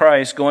Jesus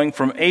Christ going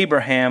from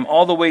Abraham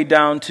all the way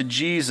down to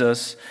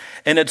Jesus,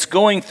 and it's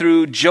going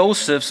through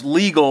Joseph's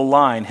legal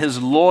line,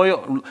 his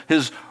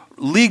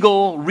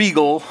legal,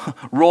 regal,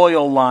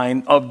 royal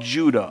line of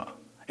Judah.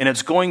 And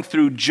it's going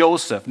through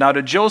Joseph. Now,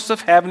 did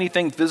Joseph have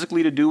anything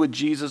physically to do with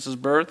Jesus'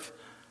 birth?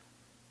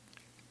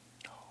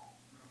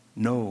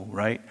 No,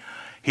 right?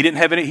 He didn't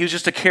have any, he was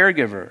just a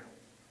caregiver.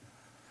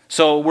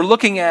 So we're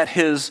looking at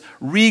his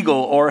regal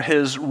or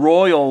his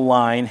royal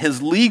line,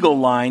 his legal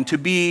line, to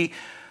be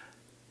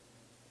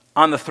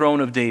on the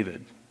throne of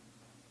David.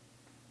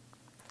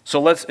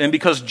 So and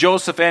because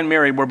Joseph and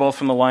Mary were both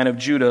from the line of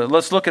Judah,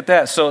 let's look at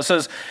that. So it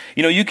says,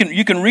 you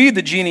can read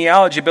the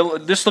genealogy,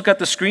 but just look at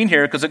the screen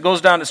here, because it goes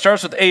down, it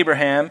starts with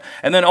Abraham,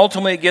 and then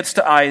ultimately it gets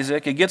to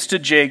Isaac, it gets to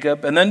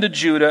Jacob, and then to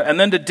Judah, and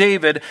then to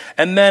David,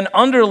 and then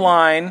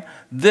underline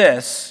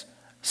this,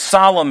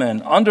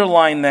 Solomon.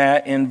 Underline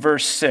that in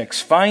verse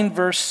 6. Find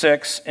verse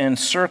 6 and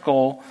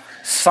circle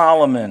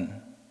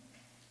Solomon.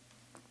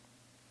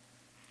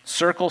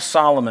 Circle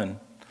Solomon.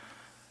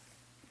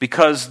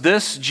 Because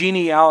this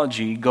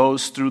genealogy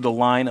goes through the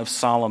line of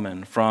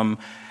Solomon, from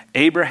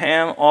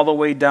Abraham all the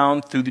way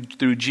down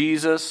through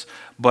Jesus,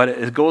 but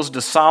it goes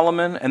to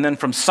Solomon, and then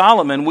from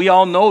Solomon, we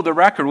all know the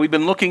record. We've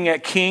been looking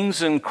at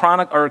Kings and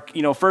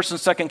First and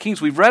Second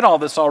Kings. We've read all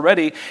this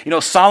already.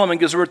 Solomon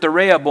gives birth to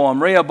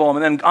Rehoboam,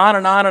 and then on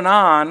and on and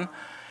on,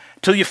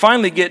 till you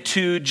finally get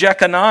to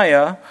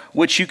Jeconiah,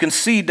 which you can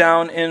see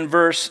down in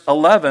verse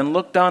 11.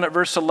 Look down at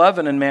verse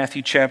 11 in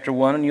Matthew chapter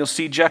 1, and you'll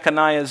see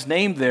Jeconiah's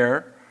name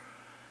there.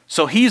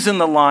 So he's in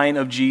the line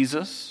of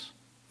Jesus.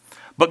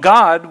 But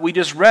God, we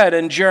just read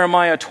in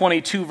Jeremiah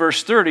 22,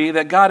 verse 30,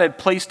 that God had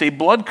placed a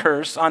blood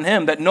curse on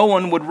him, that no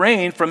one would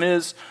reign from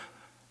his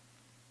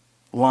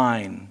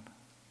line.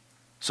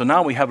 So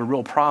now we have a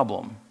real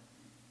problem,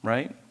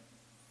 right?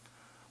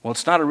 Well,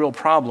 it's not a real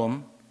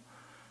problem,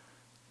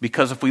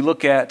 because if we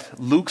look at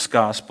Luke's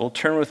gospel,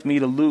 turn with me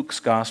to Luke's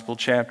gospel,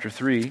 chapter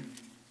 3.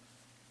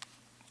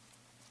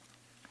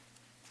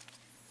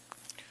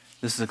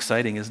 This is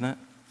exciting, isn't it?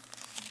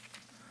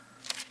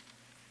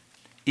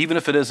 Even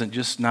if it isn't,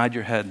 just nod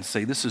your head and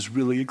say, this is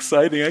really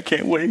exciting, I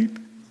can't wait.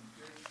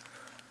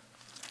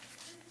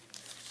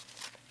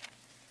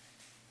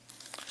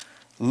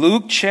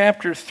 Luke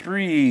chapter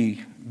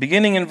 3,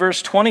 beginning in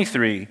verse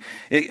 23.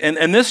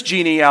 And this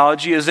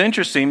genealogy is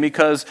interesting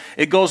because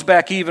it goes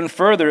back even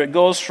further. It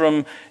goes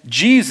from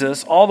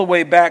Jesus all the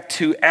way back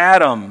to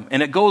Adam,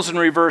 and it goes in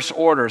reverse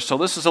order. So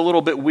this is a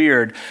little bit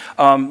weird.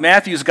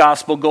 Matthew's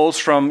gospel goes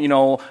from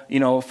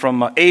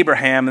from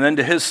Abraham and then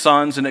to his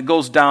sons, and it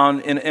goes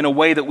down in a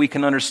way that we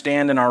can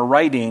understand in our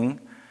writing,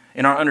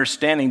 in our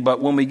understanding.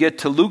 But when we get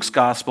to Luke's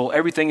gospel,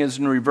 everything is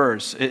in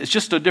reverse. It's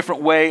just a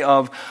different way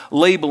of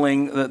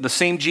labeling the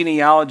same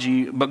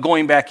genealogy, but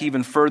going back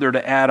even further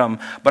to Adam.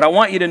 But I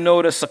want you to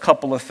notice a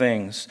couple of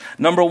things.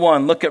 Number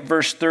one, look at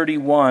verse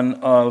 31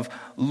 of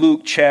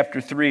Luke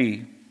chapter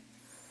 3.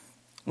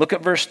 Look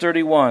at verse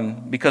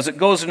 31, because it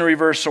goes in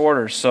reverse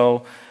order.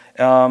 So,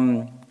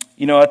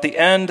 at the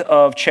end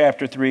of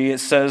chapter 3, it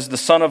says the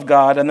Son of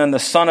God, and then the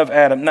Son of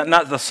Adam.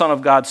 Not the Son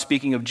of God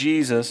speaking of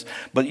Jesus,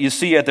 but you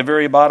see at the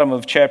very bottom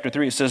of chapter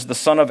 3, it says the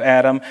Son of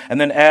Adam,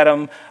 and then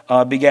Adam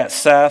begat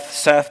Seth,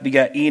 Seth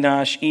begat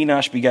Enosh,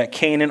 Enosh begat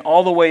Canaan,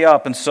 all the way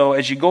up. And so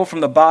as you go from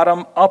the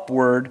bottom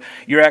upward,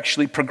 you're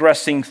actually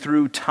progressing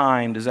through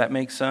time. Does that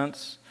make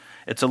sense?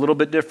 It's a little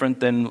bit different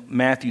than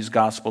Matthew's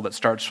gospel that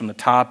starts from the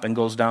top and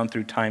goes down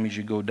through time as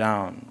you go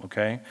down,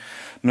 okay?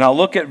 Now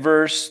look at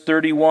verse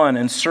 31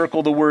 and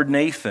circle the word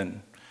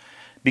Nathan.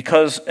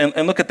 Because,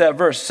 and look at that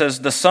verse, it says,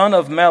 the son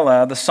of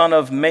Melah, the son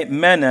of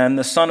Menon,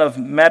 the son of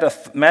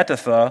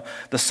Mattatha,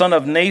 the son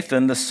of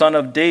Nathan, the son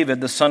of David,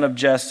 the son of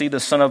Jesse, the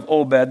son of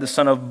Obed, the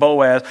son of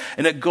Boaz,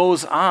 and it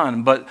goes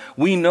on. But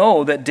we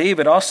know that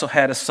David also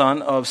had a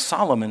son of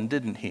Solomon,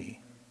 didn't he?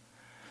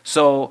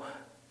 So,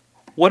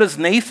 what is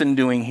Nathan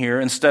doing here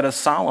instead of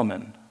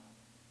Solomon?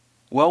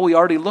 Well, we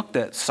already looked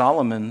at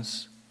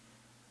Solomon's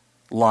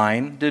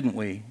line, didn't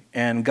we?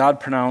 And God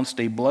pronounced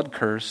a blood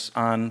curse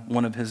on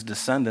one of his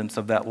descendants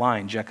of that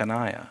line,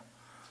 Jeconiah.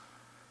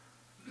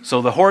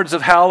 So the hordes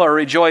of hell are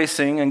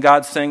rejoicing, and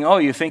God's saying, oh,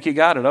 you think you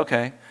got it?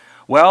 Okay.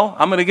 Well,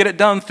 I'm going to get it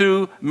done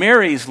through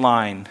Mary's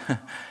line.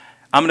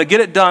 I'm going to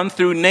get it done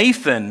through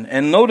Nathan.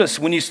 And notice,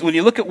 when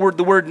you look at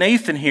the word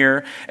Nathan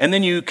here, and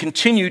then you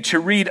continue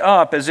to read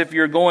up as if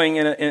you're going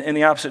in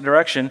the opposite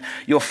direction,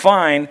 you'll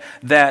find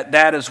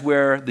that is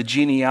where the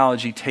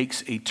genealogy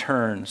takes a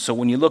turn. So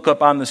when you look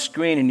up on the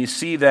screen and you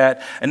see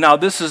that, and now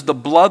this is the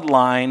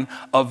bloodline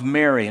of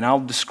Mary. And I'll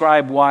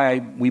describe why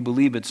we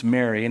believe it's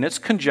Mary. And it's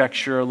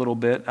conjecture a little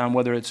bit on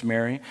whether it's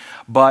Mary,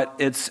 but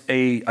it's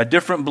a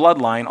different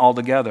bloodline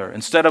altogether.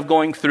 Instead of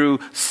going through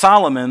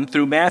Solomon,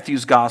 through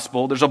Matthew's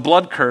gospel, there's a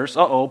blood curse.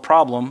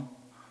 Problem.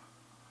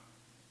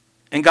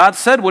 And God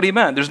said what he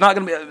meant. There's not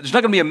going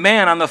to be a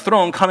man on the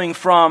throne coming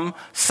from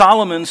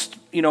Solomon's,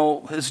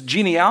 his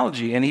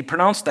genealogy. And he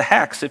pronounced the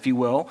hex, if you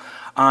will,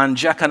 on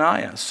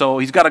Jeconiah. So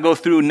he's got to go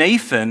through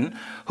Nathan,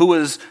 who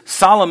is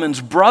Solomon's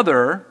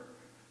brother.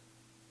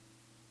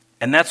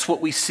 And that's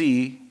what we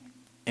see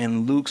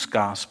in Luke's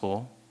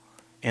gospel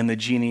and the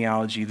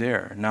genealogy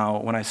there. Now,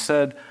 when I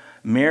said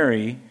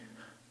Mary,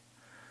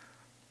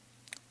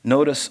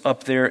 notice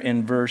up there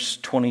in verse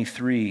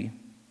 23,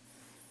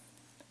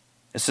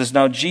 it says,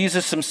 "Now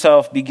Jesus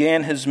himself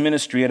began his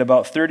ministry at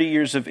about 30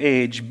 years of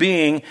age,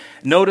 being,"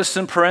 notice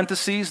in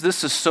parentheses,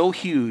 this is so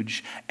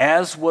huge,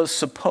 "as was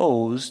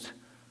supposed,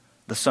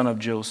 the son of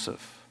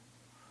Joseph."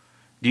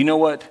 Do you know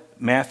what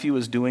Matthew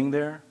is doing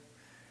there?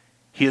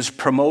 He is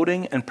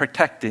promoting and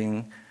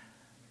protecting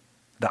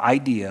the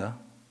idea,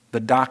 the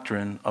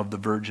doctrine of the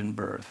virgin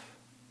birth.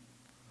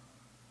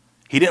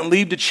 He didn't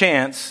leave to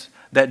chance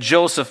that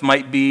Joseph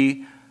might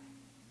be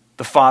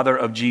the father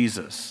of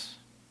Jesus.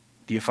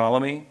 Do you follow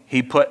me?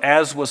 He put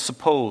 "as was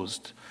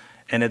supposed,"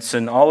 and it's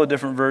in all the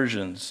different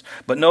versions.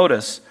 But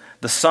notice,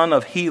 the son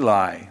of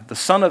Heli. The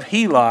son of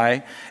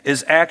Heli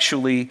is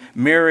actually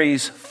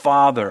Mary's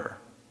father.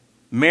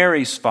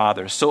 Mary's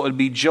father. So it would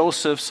be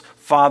Joseph's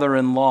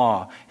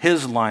father-in-law,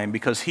 his line,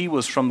 because he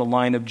was from the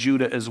line of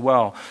Judah as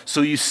well. So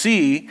you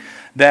see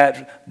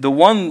that the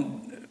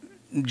one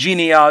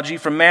genealogy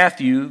from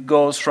Matthew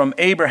goes from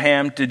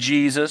Abraham to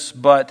Jesus,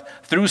 but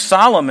through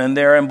Solomon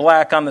there in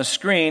black on the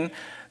screen,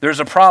 there's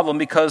a problem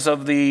because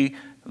of the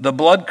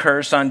blood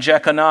curse on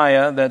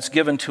Jeconiah that's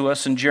given to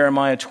us in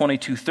Jeremiah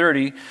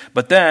 22:30.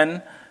 But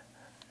then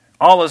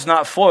all is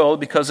not foiled,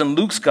 because in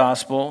Luke's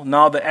gospel,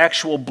 now the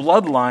actual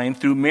bloodline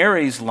through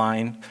Mary's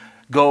line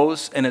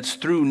goes, and it's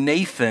through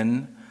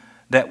Nathan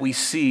that we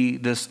see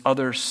this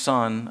other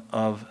son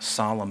of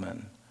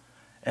Solomon.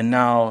 And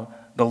now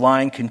the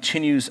line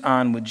continues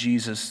on with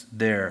Jesus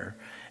there.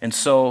 And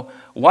so,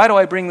 why do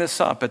I bring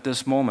this up at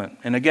this moment?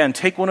 And again,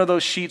 take one of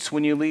those sheets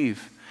when you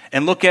leave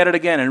and look at it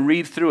again and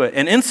read through it.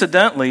 And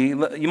incidentally,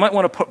 you might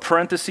want to put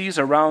parentheses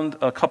around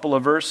a couple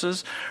of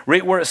verses,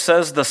 right where it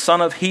says the son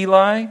of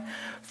Heli.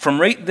 From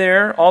right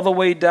there all the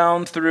way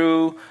down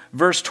through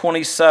verse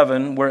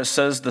 27, where it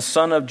says the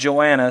son of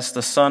Joannes,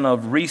 the son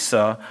of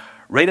Risa,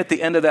 right at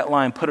the end of that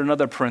line, put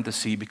another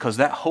parenthesis, because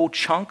that whole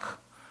chunk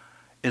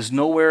is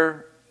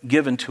nowhere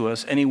given to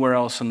us anywhere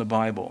else in the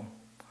Bible.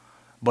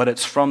 But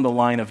it's from the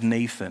line of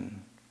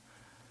Nathan,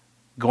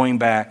 going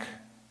back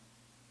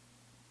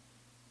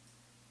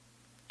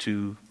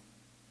to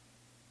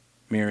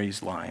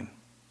Mary's line.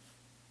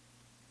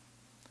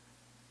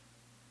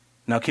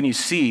 Now, can you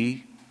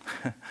see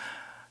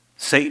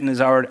Satan has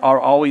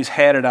always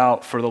had it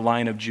out for the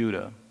line of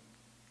Judah?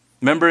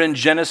 Remember in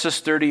Genesis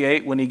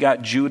 38 when he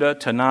got Judah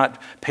to not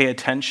pay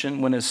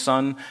attention when his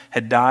son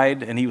had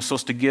died, and he was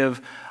supposed to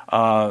give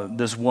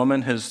this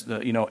woman his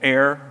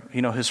heir,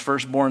 his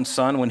firstborn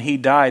son. When he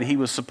died, he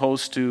was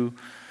supposed to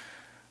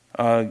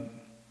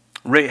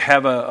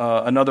have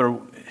another.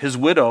 His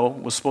widow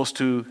was supposed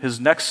to, his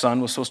next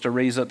son was supposed to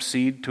raise up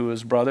seed to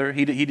his brother.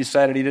 He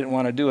decided he didn't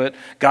want to do it.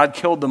 God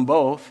killed them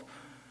both.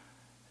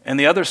 And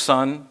the other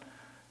son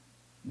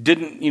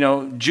didn't,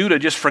 Judah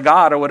just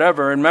forgot or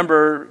whatever. And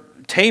remember,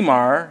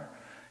 Tamar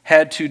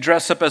had to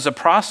dress up as a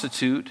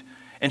prostitute,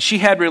 and she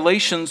had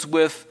relations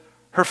with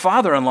her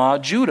father-in-law,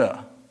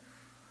 Judah.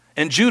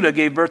 And Judah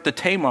gave birth to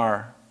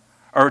Tamar,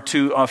 or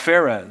to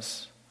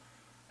Pharez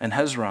and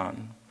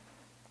Hezron.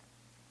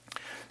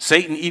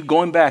 Satan,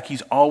 going back,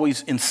 he's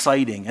always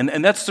inciting.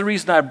 And that's the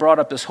reason I brought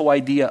up this whole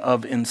idea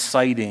of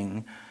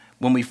inciting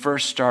when we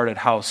first started,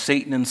 how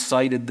Satan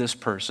incited this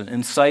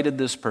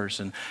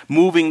person,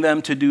 moving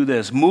them to do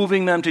this,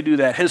 moving them to do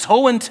that. His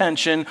whole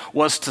intention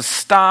was to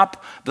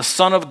stop the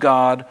Son of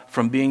God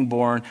from being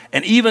born,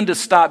 and even to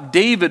stop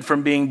David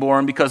from being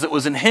born, because it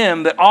was in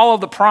him that all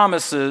of the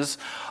promises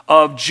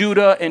of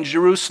Judah and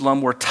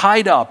Jerusalem were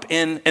tied up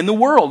in the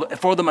world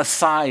for the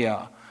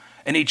Messiah.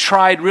 And he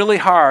tried really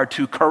hard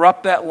to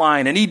corrupt that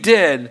line, and he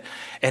did.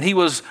 And he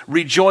was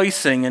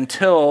rejoicing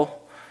until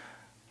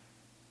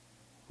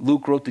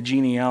Luke wrote the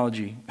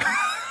genealogy.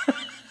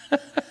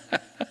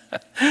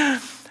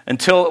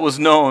 Until it was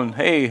known,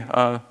 hey,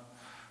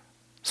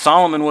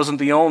 Solomon wasn't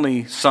the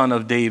only son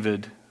of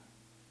David,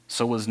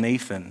 so was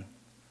Nathan.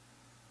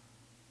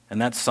 And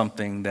that's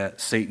something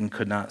that Satan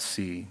could not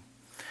see.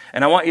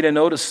 And I want you to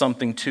notice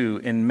something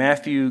too. In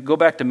Matthew, go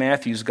back to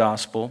Matthew's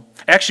gospel.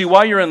 Actually,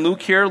 while you're in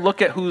Luke here,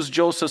 look at who's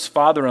Joseph's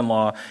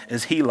father-in-law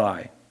is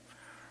Heli,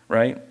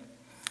 right?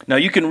 Now,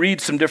 you can read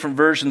some different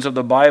versions of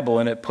the Bible,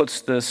 and it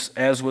puts this,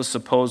 as was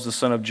supposed, the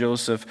son of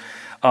Joseph.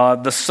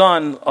 The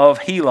son of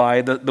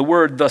Heli, the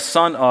word the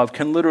son of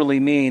can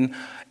literally mean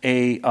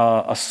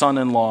a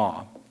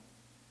son-in-law.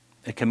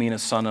 It can mean a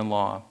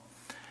son-in-law.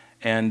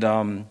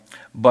 And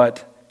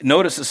but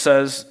notice it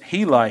says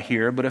Heli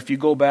here, but if you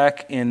go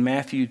back in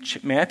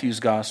Matthew's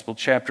gospel,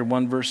 chapter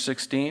 1, verse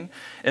 16,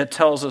 it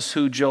tells us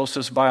who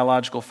Joseph's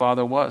biological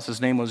father was. His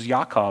name was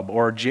Jacob,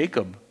 or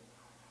Jacob.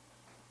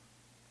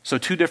 So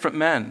two different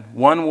men.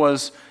 One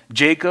was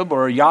Jacob,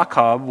 or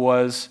Jacob,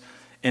 was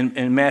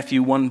in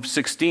Matthew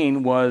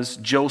 1:16 was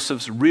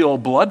Joseph's real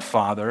blood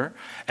father.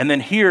 And then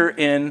here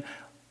in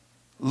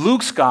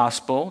Luke's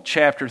gospel,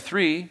 chapter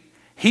 3,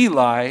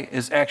 Heli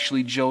is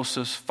actually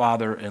Joseph's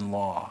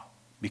father-in-law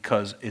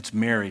because it's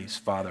Mary's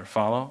father.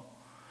 Follow?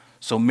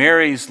 So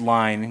Mary's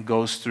line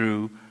goes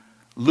through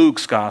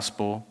Luke's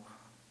gospel.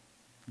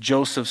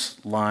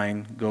 Joseph's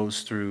line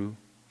goes through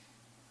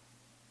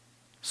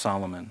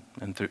Solomon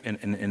and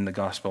in the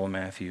Gospel of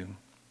Matthew.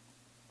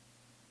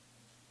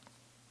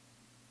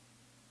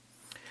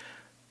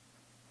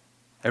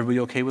 Everybody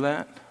okay with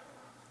that?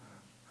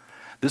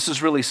 This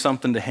is really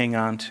something to hang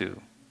on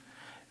to.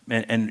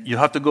 And you'll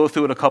have to go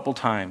through it a couple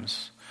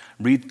times.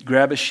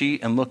 Grab a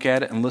sheet and look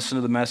at it and listen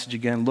to the message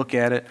again. Look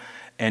at it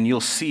and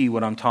you'll see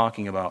what I'm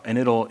talking about. And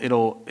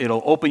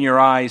it'll open your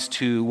eyes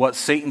to what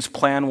Satan's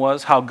plan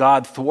was, how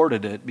God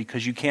thwarted it,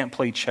 because you can't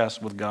play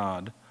chess with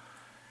God.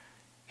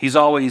 He's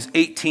always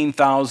 18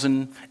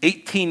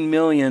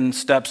 million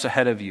steps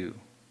ahead of you.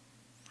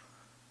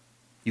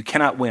 You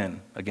cannot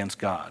win against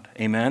God.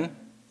 Amen?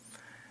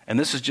 And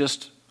this is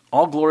just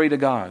all glory to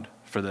God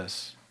for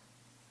this.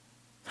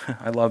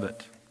 I love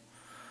it.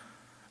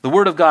 The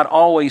Word of God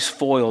always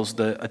foils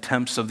the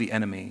attempts of the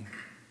enemy.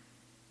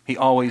 He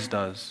always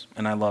does,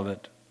 and I love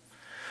it.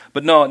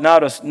 But no,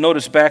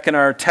 notice back in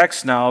our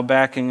text now,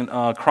 back in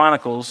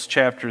Chronicles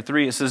chapter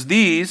 3, it says,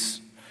 "These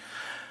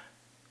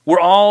were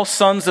all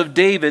sons of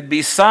David,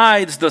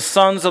 besides the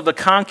sons of the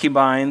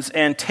concubines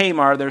and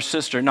Tamar, their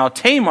sister." Now,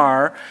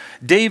 Tamar,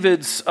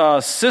 David's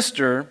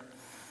sister,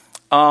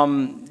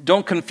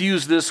 don't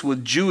confuse this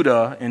with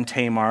Judah and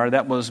Tamar.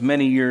 That was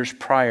many years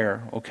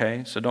prior,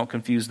 okay? So don't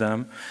confuse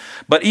them.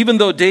 But even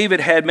though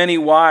David had many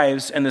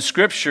wives, and the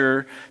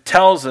scripture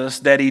tells us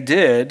that he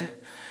did,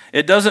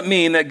 it doesn't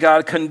mean that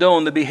God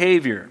condoned the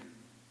behavior.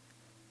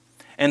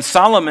 And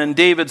Solomon,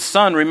 David's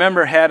son,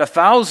 remember, had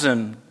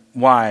 1,000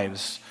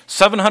 wives.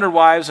 700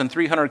 wives and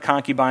 300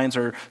 concubines,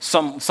 or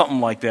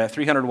something like that.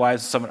 300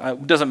 wives,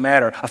 it doesn't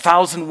matter.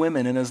 1,000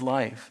 women in his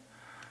life.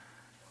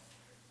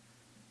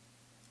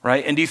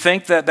 Right? And do you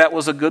think that that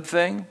was a good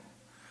thing?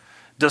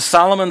 Does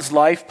Solomon's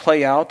life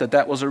play out that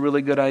that was a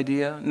really good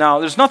idea? Now,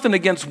 there's nothing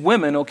against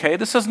women, okay?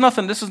 This is not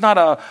this is not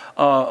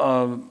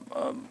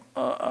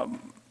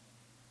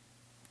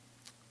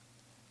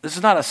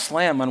a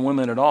slam on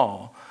women at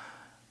all.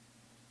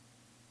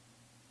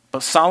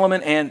 But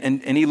Solomon,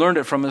 and he learned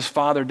it from his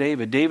father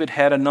David. David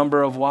had a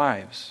number of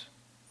wives,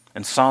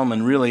 and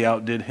Solomon really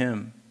outdid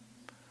him.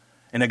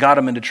 And it got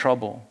him into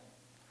trouble.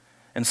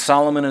 And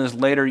Solomon in his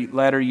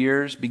latter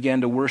years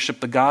began to worship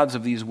the gods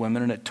of these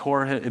women, and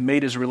it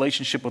made his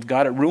relationship with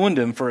God, it ruined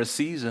him for a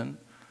season.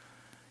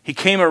 He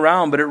came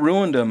around, but it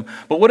ruined him.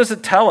 But what does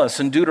it tell us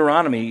in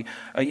Deuteronomy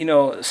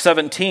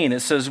 17?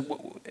 It says,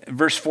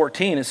 verse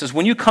 14, it says,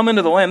 "When you come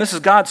into the land," this is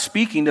God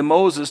speaking to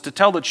Moses to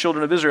tell the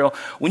children of Israel,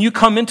 "When you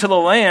come into the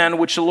land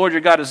which the Lord your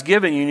God has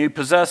given you, and you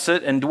possess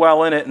it and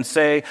dwell in it, and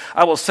say,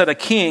 'I will set a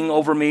king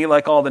over me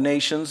like all the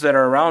nations that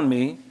are around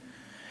me,'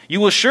 you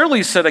will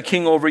surely set a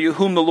king over you,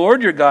 whom the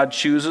Lord your God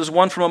chooses,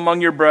 one from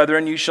among your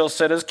brethren you shall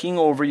set as king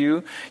over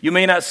you. You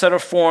may not set a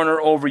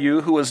foreigner over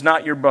you who is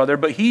not your brother,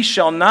 but he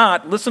shall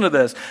not," listen to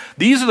this,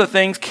 these are the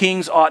things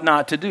kings ought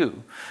not to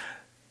do.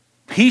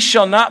 "He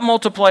shall not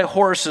multiply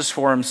horses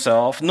for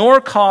himself, nor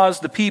cause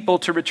the people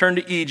to return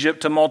to Egypt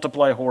to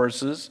multiply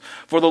horses.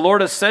 For the Lord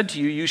has said to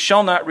you, you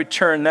shall not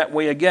return that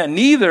way again.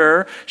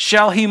 Neither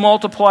shall he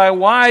multiply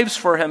wives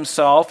for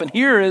himself." And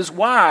here is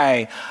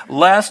why: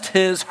 "Lest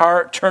his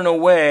heart turn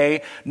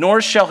away, nor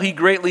shall he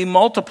greatly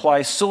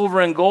multiply silver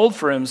and gold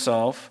for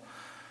himself."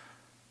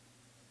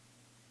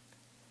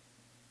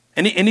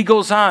 And he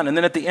goes on, and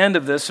then at the end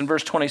of this, in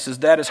verse 20, he says,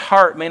 "That his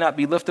heart may not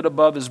be lifted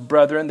above his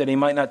brethren, that he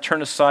might not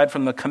turn aside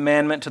from the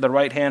commandment to the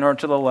right hand or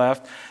to the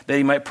left, that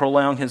he might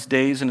prolong his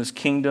days in his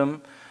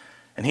kingdom,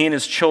 and he and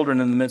his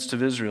children in the midst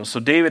of Israel." So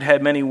David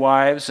had many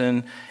wives,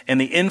 and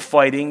the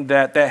infighting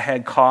that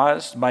had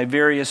caused by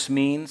various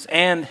means,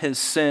 and his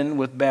sin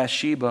with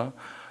Bathsheba,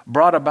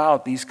 brought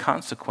about these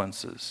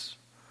consequences.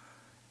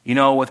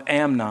 With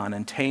Amnon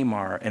and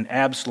Tamar, and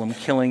Absalom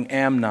killing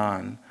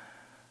Amnon,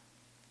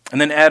 and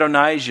then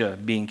Adonijah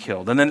being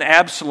killed, and then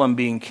Absalom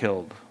being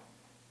killed.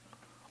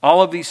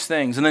 All of these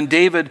things. And then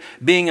David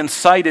being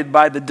incited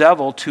by the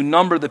devil to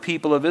number the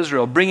people of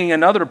Israel, bringing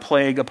another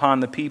plague upon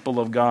the people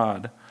of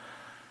God.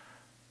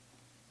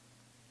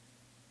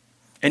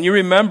 And you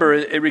remember,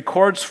 it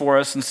records for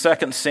us in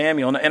 2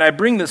 Samuel, and I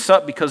bring this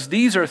up because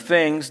these are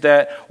things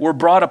that were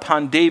brought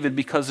upon David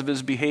because of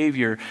his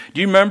behavior.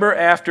 Do you remember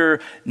after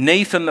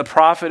Nathan the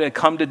prophet had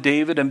come to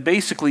David and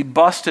basically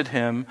busted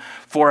him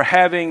for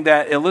having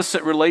that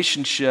illicit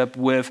relationship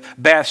with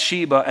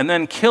Bathsheba and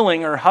then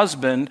killing her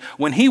husband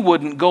when he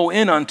wouldn't go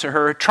in unto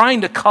her,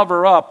 trying to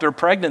cover up their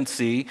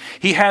pregnancy?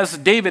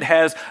 David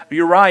has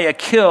Uriah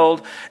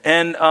killed,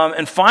 and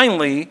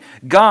finally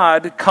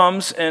God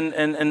comes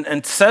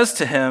and says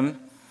to him,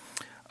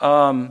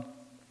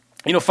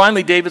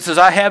 finally David says,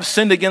 "I have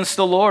sinned against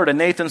the Lord." And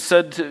Nathan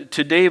said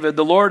to David,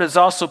 "The Lord has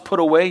also put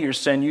away your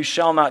sin. You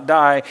shall not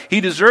die."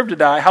 He deserved to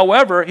die.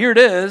 However, here it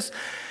is,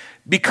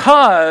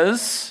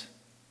 because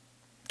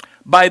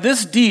By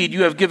this deed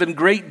you have given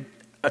great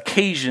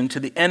occasion to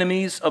the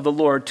enemies of the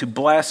Lord to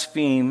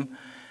blaspheme,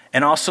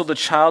 and also the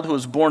child who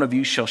is born of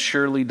you shall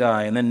surely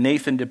die. And then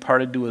Nathan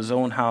departed to his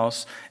own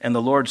house, and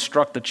the Lord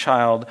struck the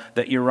child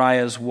that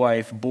Uriah's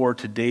wife bore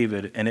to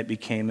David, and it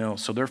became ill.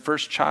 So their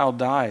first child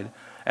died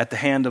at the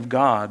hand of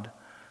God.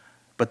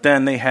 But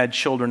then they had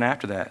children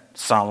after that.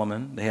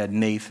 Solomon, they had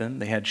Nathan,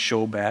 they had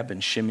Shobab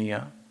and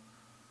Shimeah.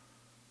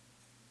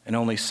 And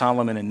only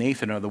Solomon and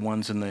Nathan are the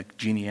ones in the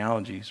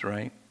genealogies,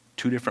 right?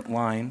 2 different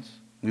lines.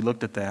 We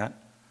looked at that.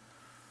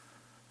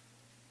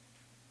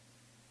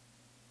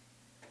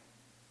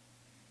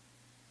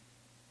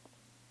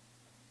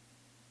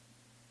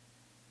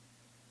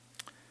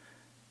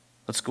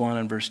 Let's go on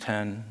in verse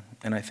 10,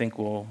 and I think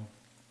we'll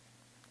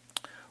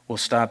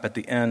stop at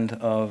the end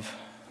of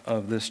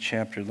this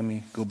chapter. Let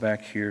me go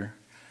back here.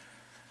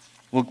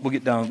 We'll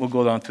get down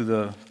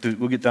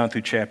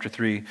through chapter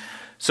 3.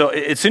 So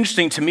it's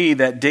interesting to me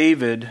that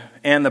David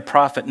and the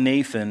prophet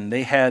Nathan,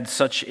 they had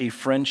such a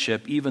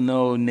friendship, even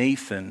though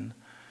Nathan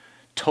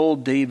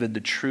told David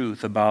the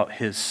truth about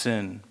his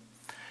sin.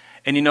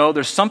 And you know,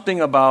 there's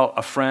something about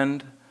a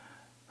friend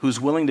who's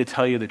willing to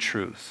tell you the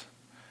truth.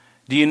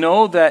 Do you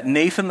know that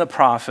Nathan the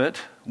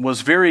prophet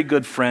was very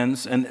good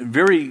friends and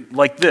very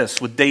like this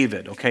with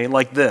David, okay,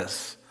 like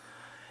this.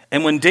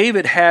 And when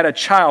David had a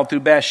child through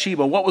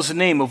Bathsheba, what was the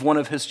name of one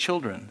of his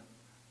children?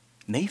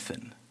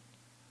 Nathan.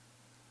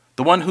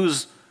 The one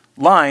whose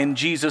line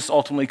Jesus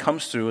ultimately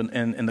comes through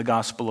in the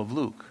Gospel of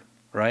Luke,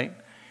 right?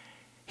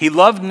 He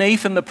loved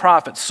Nathan the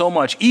prophet so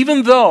much,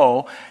 even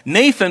though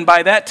Nathan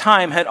by that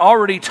time had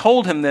already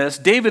told him this.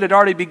 David had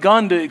already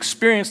begun to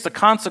experience the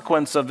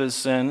consequence of his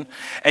sin,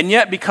 and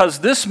yet because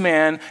this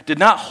man did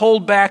not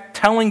hold back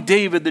telling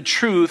David the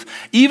truth,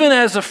 even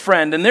as a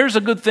friend, and there's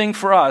a good thing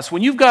for us.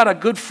 When you've got a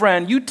good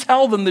friend, you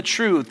tell them the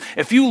truth.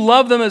 If you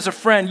love them as a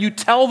friend, you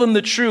tell them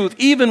the truth,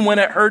 even when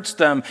it hurts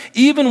them,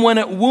 even when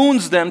it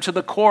wounds them to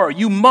the core.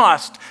 You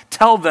must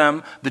tell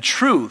them the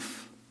truth.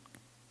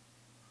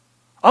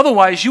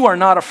 Otherwise, you are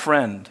not a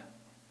friend.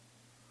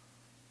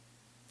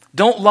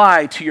 Don't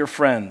lie to your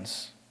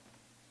friends.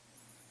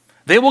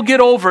 They will get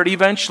over it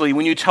eventually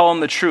when you tell them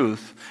the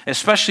truth,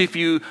 especially if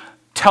you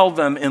tell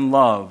them in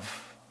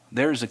love.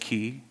 There's a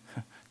key.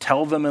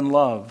 Tell them in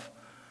love.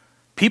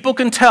 People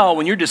can tell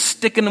when you're just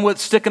sticking them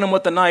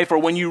with the knife or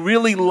when you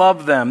really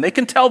love them. They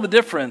can tell the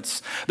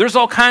difference. There's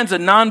all kinds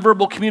of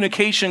nonverbal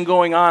communication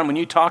going on when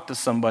you talk to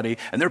somebody,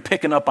 and they're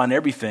picking up on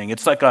everything.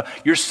 It's like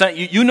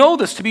you know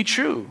this to be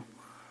true.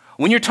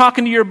 When you're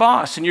talking to your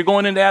boss and you're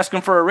going in to ask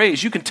him for a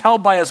raise, you can tell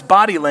by his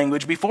body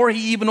language before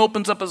he even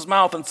opens up his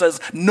mouth and says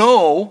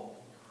no.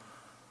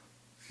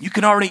 You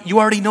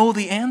already know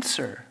the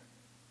answer.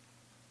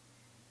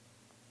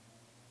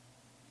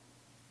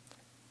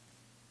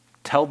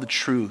 Tell the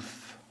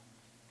truth.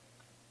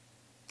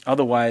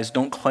 Otherwise,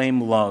 don't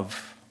claim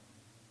love.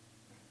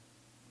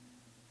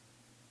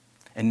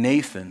 And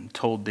Nathan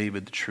told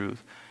David the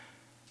truth.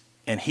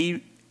 And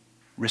he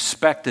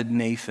respected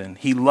Nathan.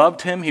 He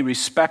loved him, he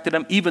respected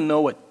him, even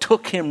though it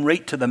took him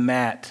right to the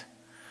mat.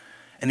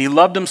 And he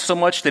loved him so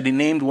much that he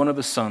named one of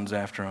his sons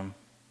after him.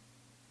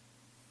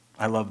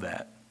 I love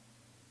that.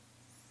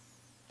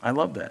 I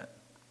love that.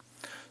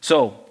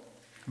 So,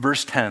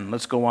 verse 10,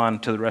 let's go on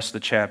to the rest of the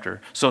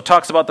chapter. So it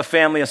talks about the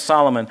family of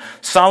Solomon.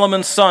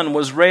 Solomon's son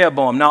was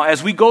Rehoboam. Now,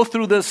 as we go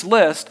through this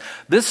list,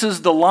 this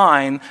is the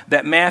line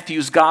that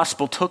Matthew's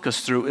gospel took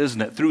us through,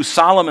 isn't it? Through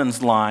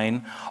Solomon's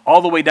line,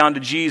 all the way down to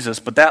Jesus.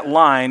 But that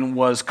line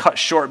was cut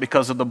short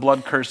because of the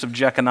blood curse of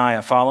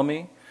Jeconiah. Follow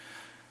me?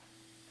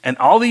 And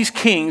all these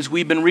kings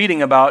we've been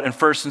reading about in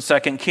 1st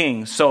and 2nd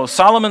Kings. So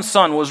Solomon's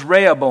son was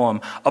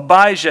Rehoboam,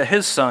 Abijah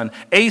his son,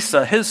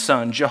 Asa his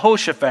son,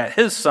 Jehoshaphat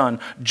his son,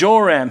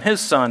 Joram his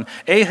son,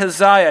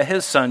 Ahaziah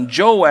his son,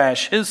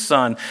 Joash his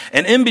son.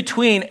 And in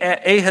between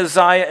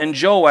Ahaziah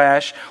and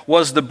Joash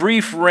was the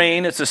brief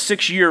reign, it's a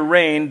 6-year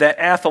reign, that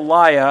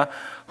Athaliah,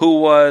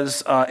 who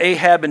was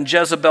Ahab and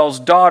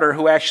Jezebel's daughter,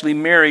 who actually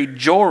married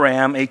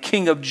Joram, a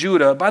king of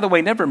Judah. By the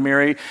way, never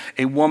marry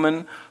a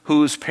woman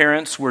whose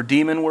parents were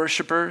demon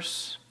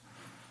worshipers.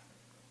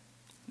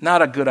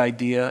 Not a good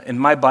idea. In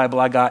my Bible,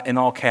 I got in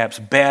all caps,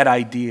 bad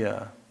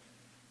idea.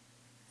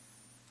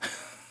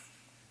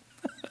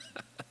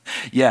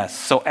 Yes,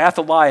 so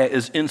Athaliah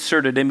is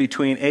inserted in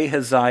between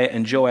Ahaziah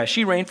and Joash.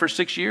 She reigned for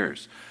 6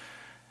 years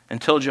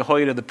until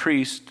Jehoiada the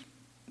priest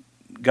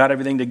got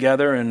everything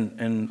together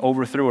and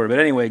overthrew her. But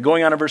anyway,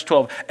 going on to verse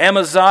 12.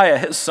 Amaziah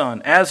his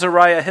son,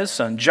 Azariah his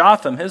son,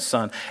 Jotham his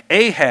son,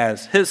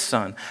 Ahaz his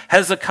son,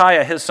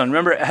 Hezekiah his son.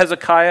 Remember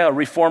Hezekiah, a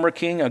reformer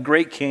king, a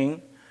great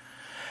king.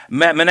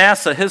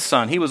 Manasseh his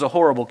son, he was a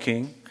horrible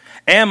king.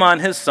 Ammon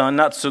his son,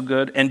 not so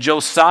good. And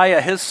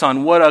Josiah his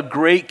son, what a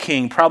great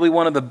king. Probably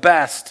one of the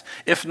best,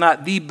 if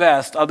not the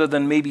best, other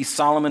than maybe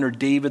Solomon or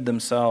David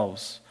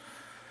themselves.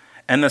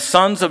 And the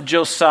sons of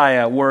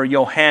Josiah were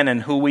Johanan,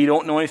 who we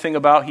don't know anything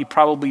about. He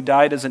probably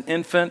died as an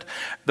infant,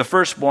 the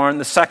firstborn.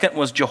 The second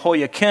was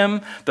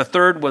Jehoiakim. The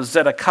third was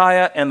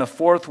Zedekiah. And the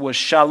fourth was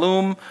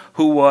Shallum,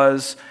 who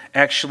was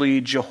actually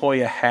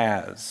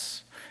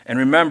Jehoiahaz. And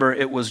remember,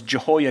 it was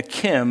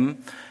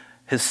Jehoiakim,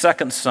 his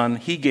second son.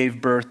 He gave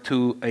birth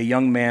to a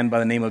young man by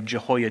the name of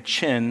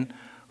Jehoiachin,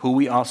 who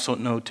we also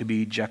know to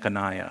be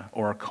Jeconiah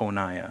or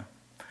Coniah.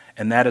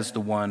 And that is the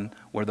one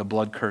where the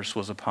blood curse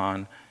was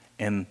upon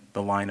in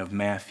the line of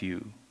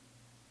Matthew.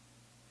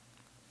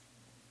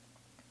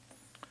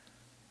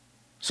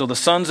 So the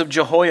sons of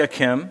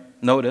Jehoiakim,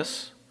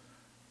 notice,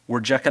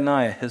 were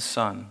Jeconiah, his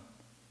son,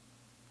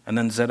 and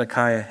then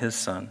Zedekiah, his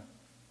son.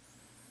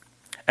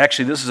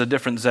 Actually, this is a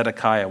different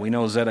Zedekiah. We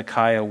know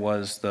Zedekiah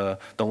was the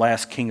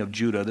last king of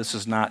Judah. This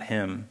is not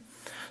him.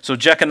 So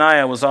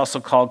Jeconiah was also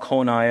called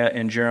Coniah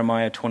in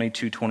Jeremiah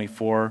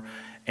 22:24,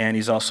 and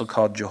he's also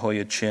called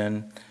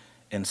Jehoiachin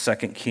in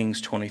 2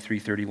 Kings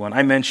 23:31.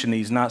 I mention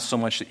these not so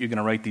much that you're going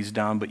to write these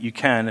down, but you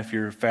can if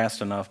you're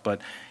fast enough.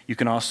 But you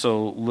can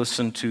also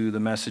listen to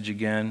the message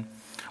again,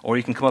 or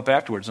you can come up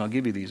afterwards and I'll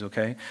give you these,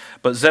 okay?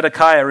 But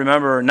Zedekiah,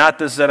 remember, not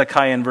this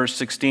Zedekiah in verse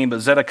 16, but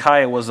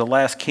Zedekiah was the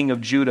last king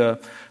of Judah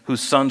whose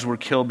sons were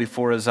killed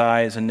before his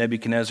eyes, and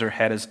Nebuchadnezzar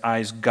had his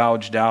eyes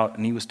gouged out,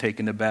 and he was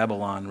taken to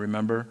Babylon,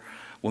 remember,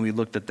 when we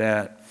looked at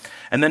that.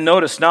 And then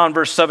notice now in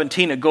verse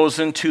 17, it goes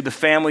into the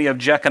family of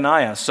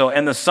Jeconiah. So,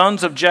 and the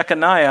sons of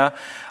Jeconiah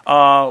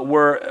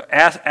were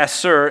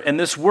Assur, and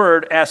this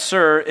word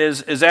Assur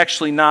is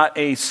actually not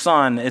a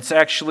son. It's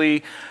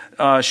actually,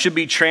 should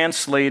be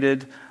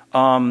translated,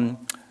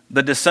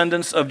 the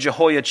descendants of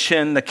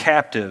Jehoiachin the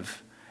captive.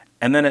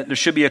 And then there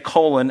should be a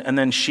colon, and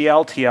then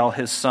Shealtiel,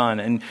 his son.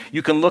 And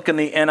you can look in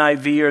the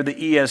NIV or the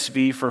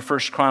ESV for 1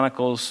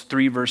 Chronicles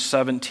 3, verse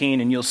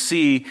 17, and you'll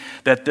see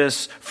that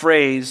this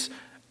phrase,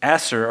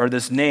 Assur, or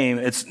this name,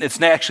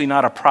 it's actually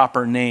not a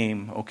proper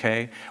name,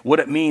 okay? What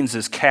it means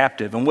is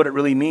captive, and what it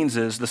really means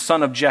is the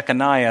son of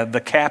Jeconiah, the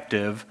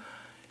captive,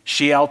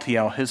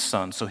 Shealtiel, his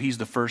son. So he's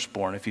the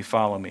firstborn, if you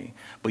follow me.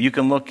 But you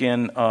can look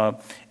in the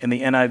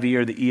NIV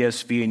or the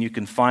ESV, and you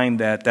can find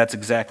that that's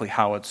exactly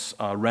how it's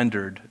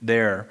rendered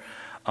there.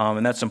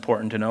 And that's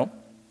important to know.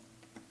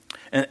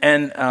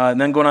 And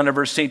then going on to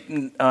verse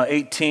 18,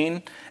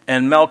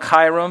 and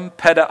Melchiram,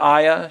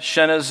 Pedaiah,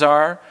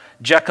 Shenazar,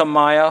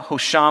 Jechemiah,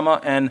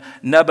 Hoshama, and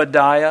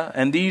Nebadiah.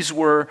 And these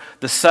were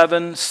the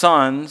 7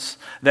 sons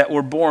that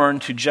were born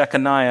to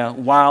Jeconiah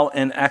while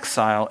in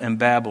exile in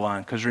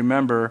Babylon. Because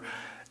remember,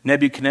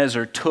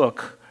 Nebuchadnezzar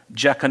took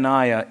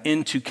Jeconiah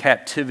into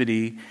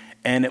captivity,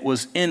 and it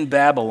was in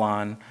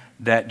Babylon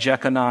that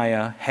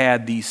Jeconiah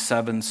had these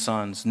 7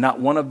 sons. Not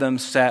one of them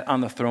sat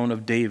on the throne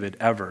of David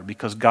ever,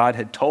 because God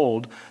had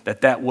told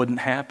that that wouldn't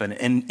happen.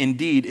 And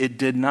indeed, it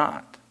did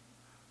not.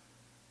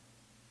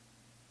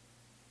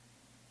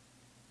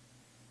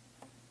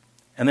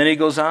 And then he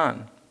goes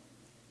on.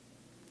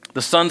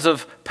 The sons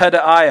of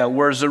Pedaiah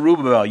were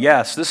Zerubbabel.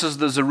 Yes, this is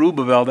the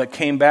Zerubbabel that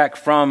came back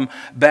from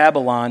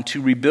Babylon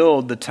to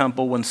rebuild the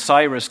temple when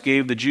Cyrus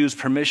gave the Jews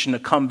permission to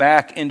come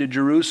back into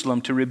Jerusalem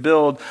to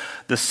rebuild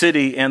the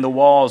city and the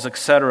walls,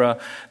 etc.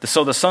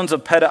 So the sons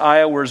of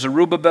Pedaiah were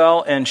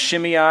Zerubbabel and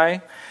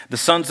Shimei. The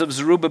sons of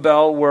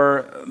Zerubbabel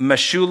were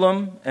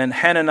Meshullam and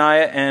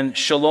Hananiah and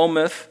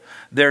Shalomith,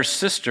 their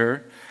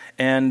sister,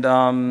 and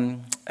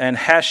Heshubah,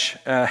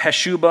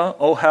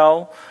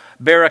 Ohel,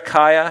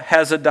 Berechiah,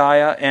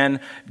 Hazadiah, and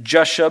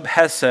Jushab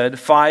Hesed,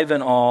 5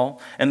 in all.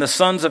 And the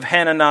sons of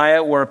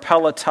Hananiah were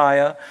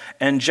Pelatiah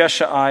and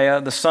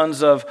Jeshaiah. The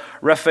sons of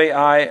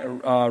Rephaiah,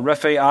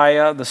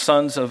 the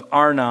sons of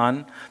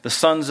Arnan, the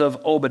sons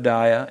of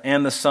Obadiah,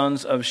 and the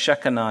sons of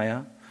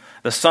Shechaniah.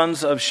 The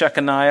sons of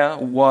Shechaniah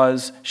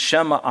was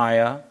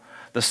Shemaiah.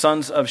 The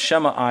sons of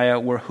Shemaiah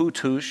were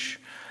Hutush,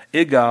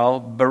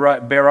 Igal,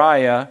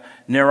 Beriah,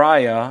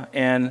 Neriah,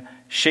 and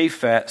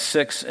Shaphat,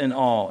 6 in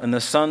all. And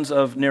the sons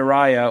of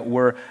Neriah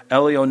were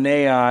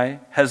Elionai,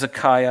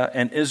 Hezekiah,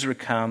 and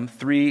Izrikam,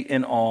 3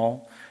 in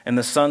all. And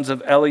the sons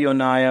of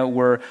Elionai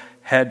were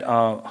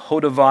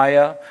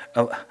Hodaviah,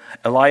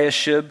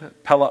 Eliashib,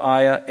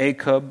 Pelaiah,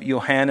 Akub,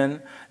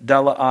 Johanan,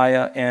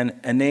 Delaiah, and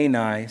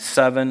Anani,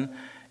 7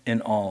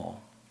 in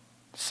all.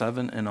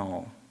 7 in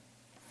all.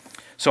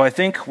 So I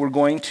think we're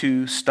going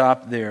to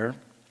stop there.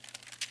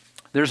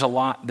 There's a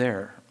lot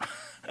there.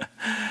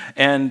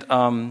 And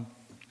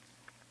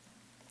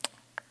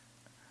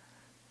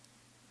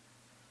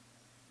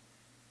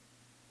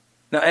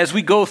now, as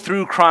we go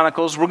through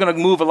Chronicles, we're going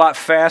to move a lot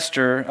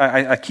faster.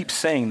 I keep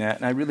saying that,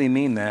 and I really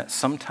mean that.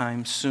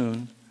 Sometime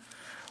soon,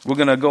 we're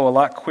going to go a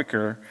lot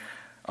quicker.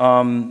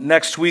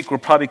 Next week, we'll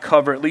probably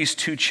cover at least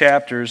 2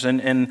 chapters,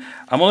 and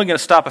I'm only going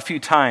to stop a few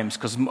times,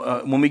 because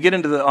when we get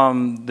into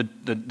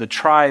the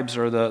tribes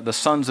or the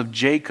sons of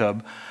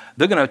Jacob,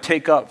 they're going to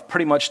take up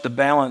pretty much the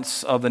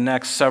balance of the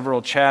next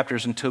several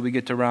chapters until we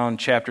get to around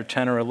chapter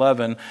 10 or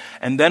 11,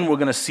 and then we're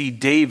going to see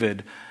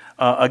David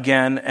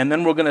again, and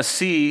then we're going to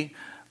see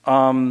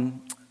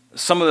some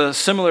of the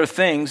similar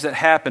things that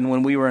happened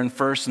when we were in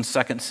 1st and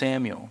 2nd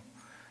Samuel.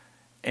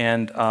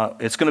 And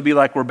it's going to be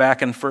like we're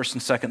back in 1st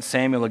and 2nd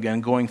Samuel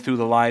again, going through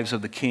the lives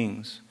of the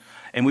kings.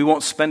 And we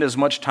won't spend as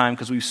much time,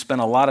 because we've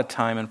spent a lot of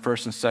time in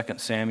 1st and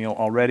 2nd Samuel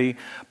already,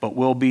 but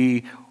we'll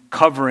be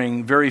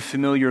covering very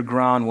familiar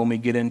ground when we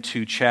get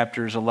into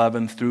chapters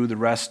 11 through the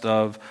rest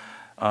of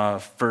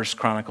First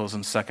Chronicles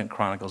and Second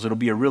Chronicles. It'll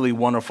be a really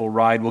wonderful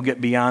ride. We'll get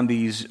beyond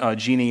these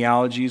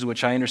genealogies,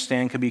 which I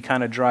understand can be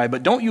kind of dry.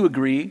 But don't you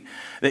agree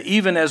that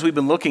even as we've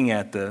been looking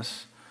at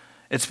this,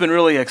 it's been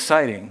really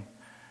exciting?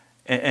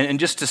 And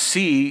just to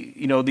see,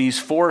 these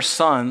 4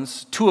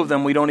 sons, 2 of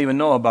them we don't even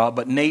know about,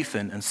 but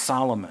Nathan and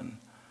Solomon.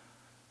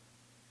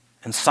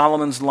 And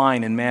Solomon's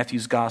line in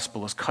Matthew's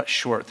gospel is cut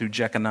short through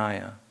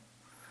Jeconiah.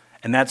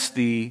 And that's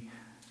the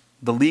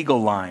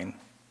legal line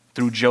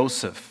through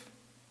Joseph.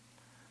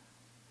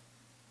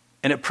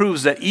 And it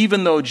proves that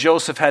even though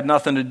Joseph had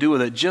nothing to do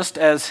with it, just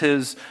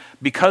as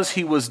because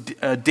he was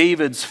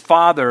David's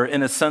father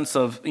in a sense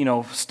of,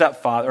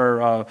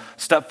 stepfather,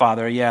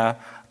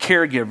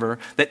 caregiver,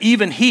 that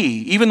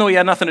even though he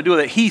had nothing to do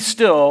with it, he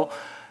still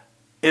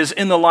is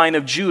in the line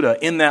of Judah,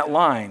 in that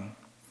line.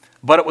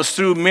 But it was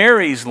through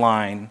Mary's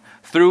line,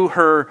 through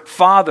her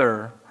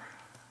father,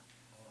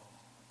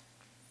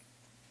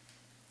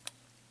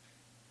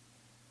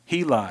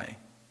 Heli,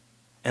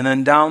 and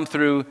then down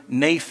through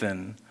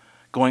Nathan,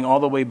 going all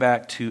the way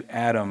back to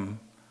Adam.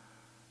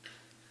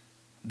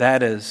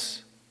 That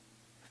is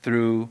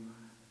through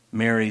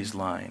Mary's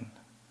line,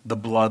 the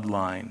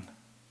bloodline.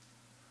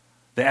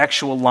 The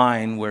actual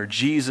line where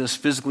Jesus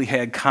physically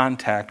had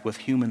contact with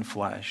human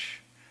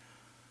flesh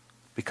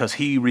because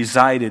he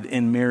resided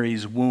in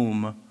Mary's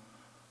womb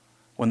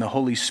when the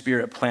Holy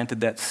Spirit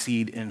planted that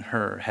seed in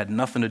her. Had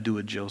nothing to do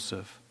with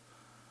Joseph.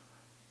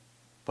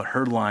 But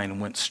her line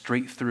went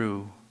straight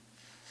through.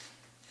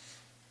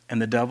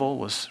 And the devil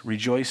was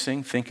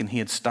rejoicing, thinking he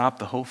had stopped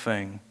the whole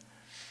thing.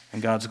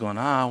 And God's going,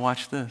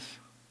 watch this.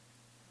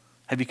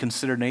 Have you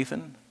considered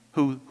Nathan?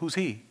 Who's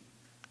he?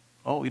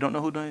 Oh, you don't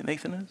know who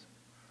Nathan is?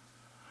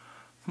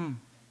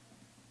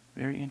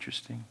 Very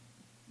interesting.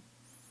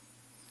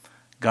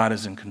 God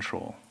is in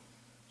control.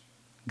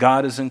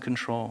 God is in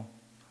control.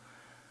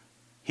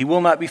 He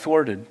will not be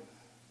thwarted.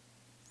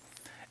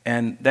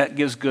 And that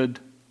gives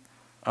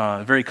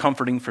very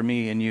comforting for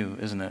me and you,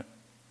 isn't it?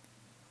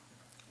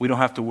 We don't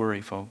have to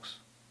worry, folks.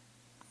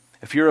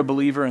 If you're a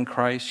believer in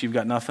Christ, you've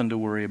got nothing to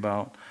worry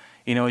about.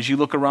 As you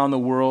look around the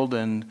world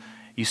and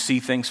you see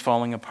things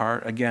falling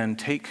apart, again,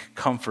 take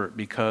comfort,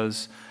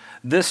 because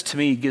this to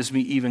me gives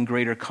me even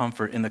greater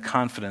comfort in the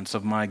confidence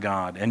of my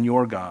God and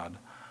your God,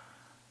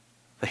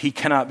 that he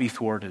cannot be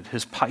thwarted.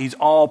 He's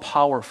all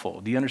powerful.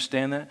 Do you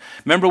understand that?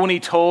 Remember when he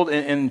told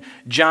in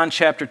John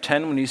chapter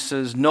 10, when he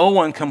says, "No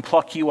one can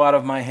pluck you out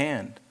of my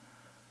hand.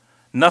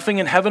 Nothing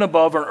in heaven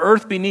above or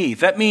earth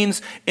beneath." That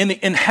means in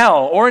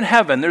hell or in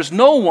heaven, there's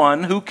no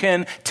one who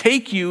can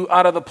take you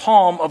out of the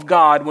palm of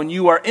God when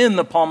you are in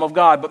the palm of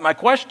God. But my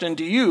question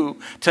to you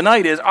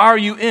tonight is, are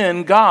you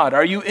in God?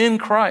 Are you in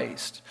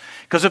Christ?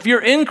 Because if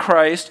you're in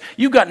Christ,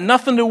 you've got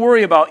nothing to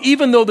worry about,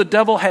 even though the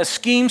devil has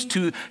schemes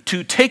to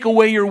take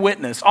away your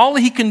witness. All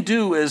he can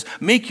do is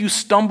make you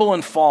stumble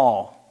and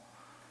fall.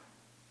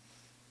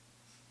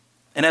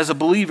 And as a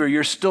believer,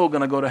 you're still going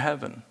to go to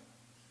heaven.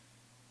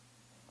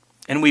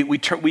 And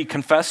we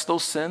confess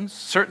those sins.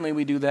 Certainly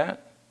we do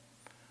that.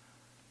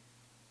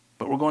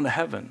 But we're going to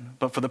heaven.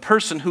 But for the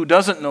person who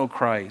doesn't know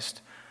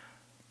Christ,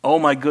 oh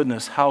my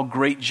goodness, how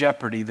great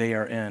jeopardy they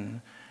are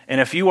in. And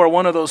if you are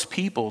one of those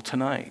people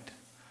tonight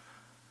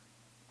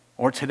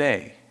or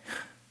today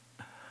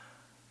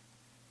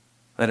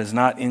that is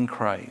not in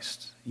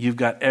Christ, you've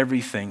got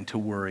everything to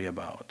worry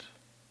about.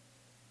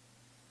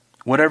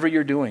 Whatever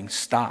you're doing,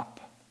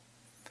 stop.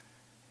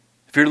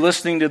 If you're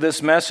listening to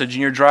this message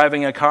and you're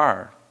driving a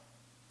car,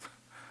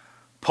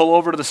 pull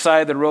over to the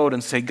side of the road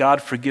and say, "God,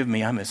 forgive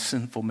me. I'm a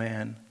sinful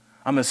man.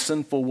 I'm a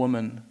sinful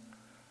woman."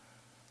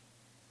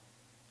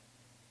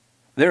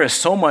 There is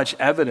so much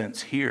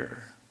evidence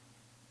here.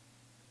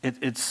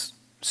 It's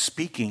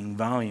speaking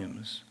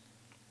volumes.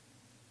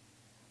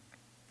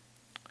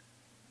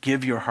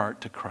 Give your heart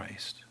to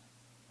Christ.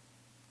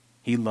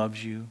 He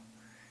loves you.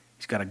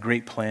 He's got a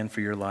great plan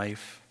for your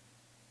life.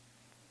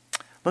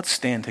 Let's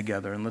stand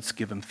together and let's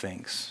give him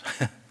thanks.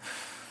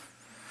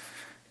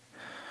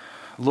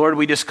 Lord,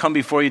 we just come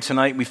before you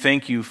tonight. We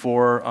thank you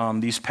for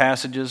these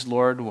passages,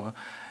 Lord.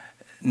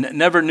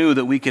 Never knew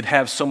that we could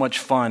have so much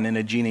fun in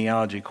a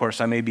genealogy. Of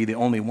course, I may be the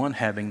only one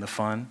having the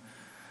fun.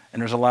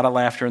 And there's a lot of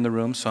laughter in the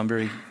room, so I'm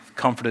very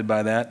comforted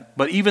by that.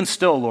 But even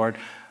still, Lord,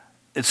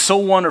 it's so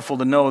wonderful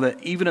to know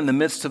that even in the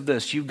midst of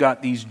this, you've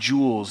got these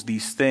jewels,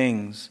 these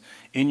things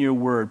in your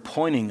word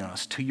pointing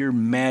us to your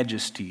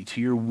majesty, to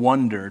your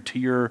wonder, to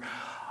your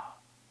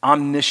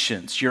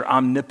omniscience, your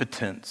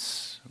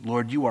omnipotence.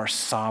 Lord, you are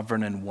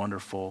sovereign and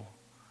wonderful.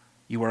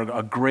 You are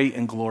a great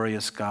and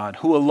glorious God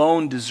who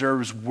alone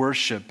deserves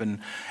worship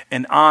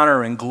and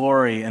honor and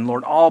glory. And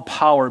Lord, all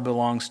power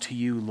belongs to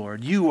you,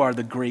 Lord. You are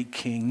the great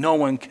King. No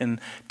one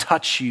can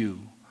touch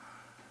you.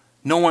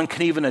 No one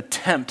can even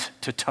attempt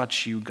to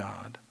touch you,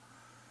 God.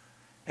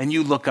 And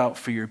you look out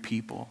for your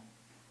people.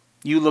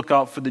 You look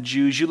out for the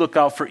Jews. You look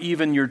out for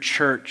even your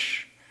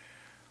church.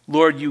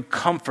 Lord, you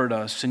comfort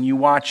us and you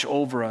watch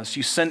over us.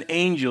 You send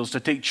angels to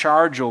take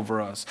charge over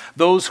us,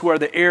 those who are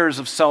the heirs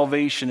of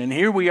salvation. And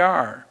here we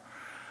are.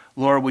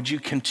 Lord, would you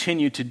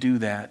continue to do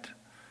that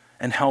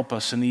and help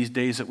us in these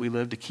days that we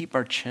live to keep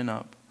our chin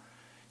up,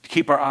 to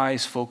keep our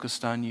eyes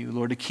focused on you,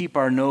 Lord, to keep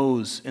our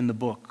nose in the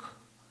book,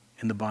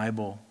 in the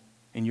Bible,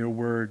 in your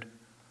word.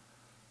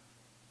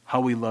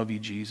 How we love you,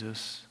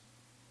 Jesus.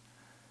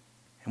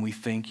 And we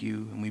thank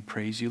you and we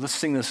praise you. Let's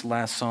sing this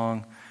last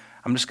song.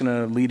 I'm just going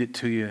to lead it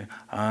to you.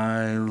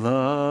 I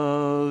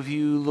love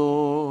you,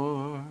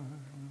 Lord,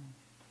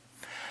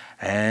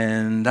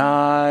 and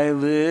I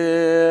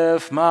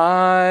lift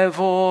my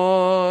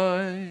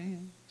voice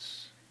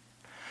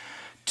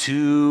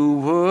to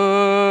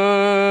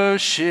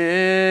worship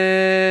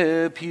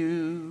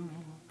you,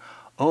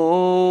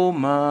 O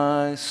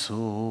my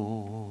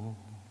soul,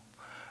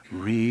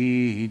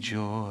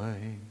 rejoice.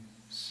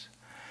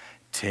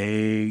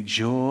 Take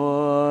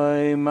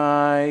joy,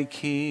 my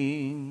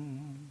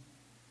King,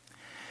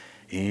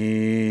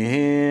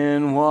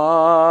 in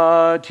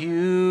what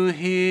you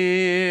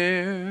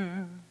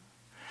hear.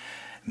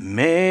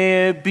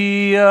 May it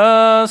be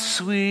a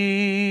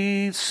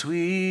sweet,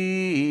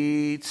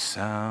 sweet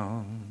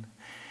sound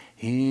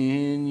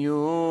in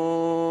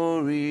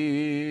your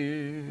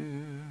ear.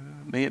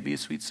 May it be a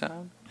sweet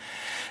sound.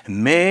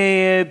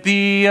 May it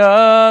be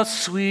a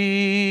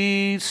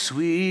sweet,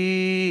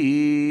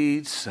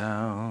 sweet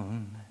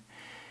sound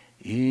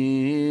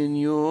in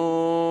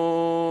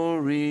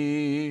your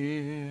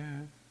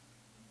ear.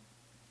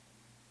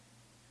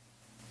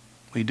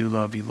 We do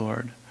love you,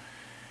 Lord.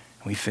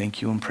 We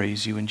thank you and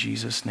praise you in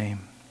Jesus'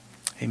 name.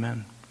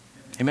 Amen.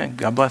 Amen.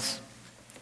 God bless.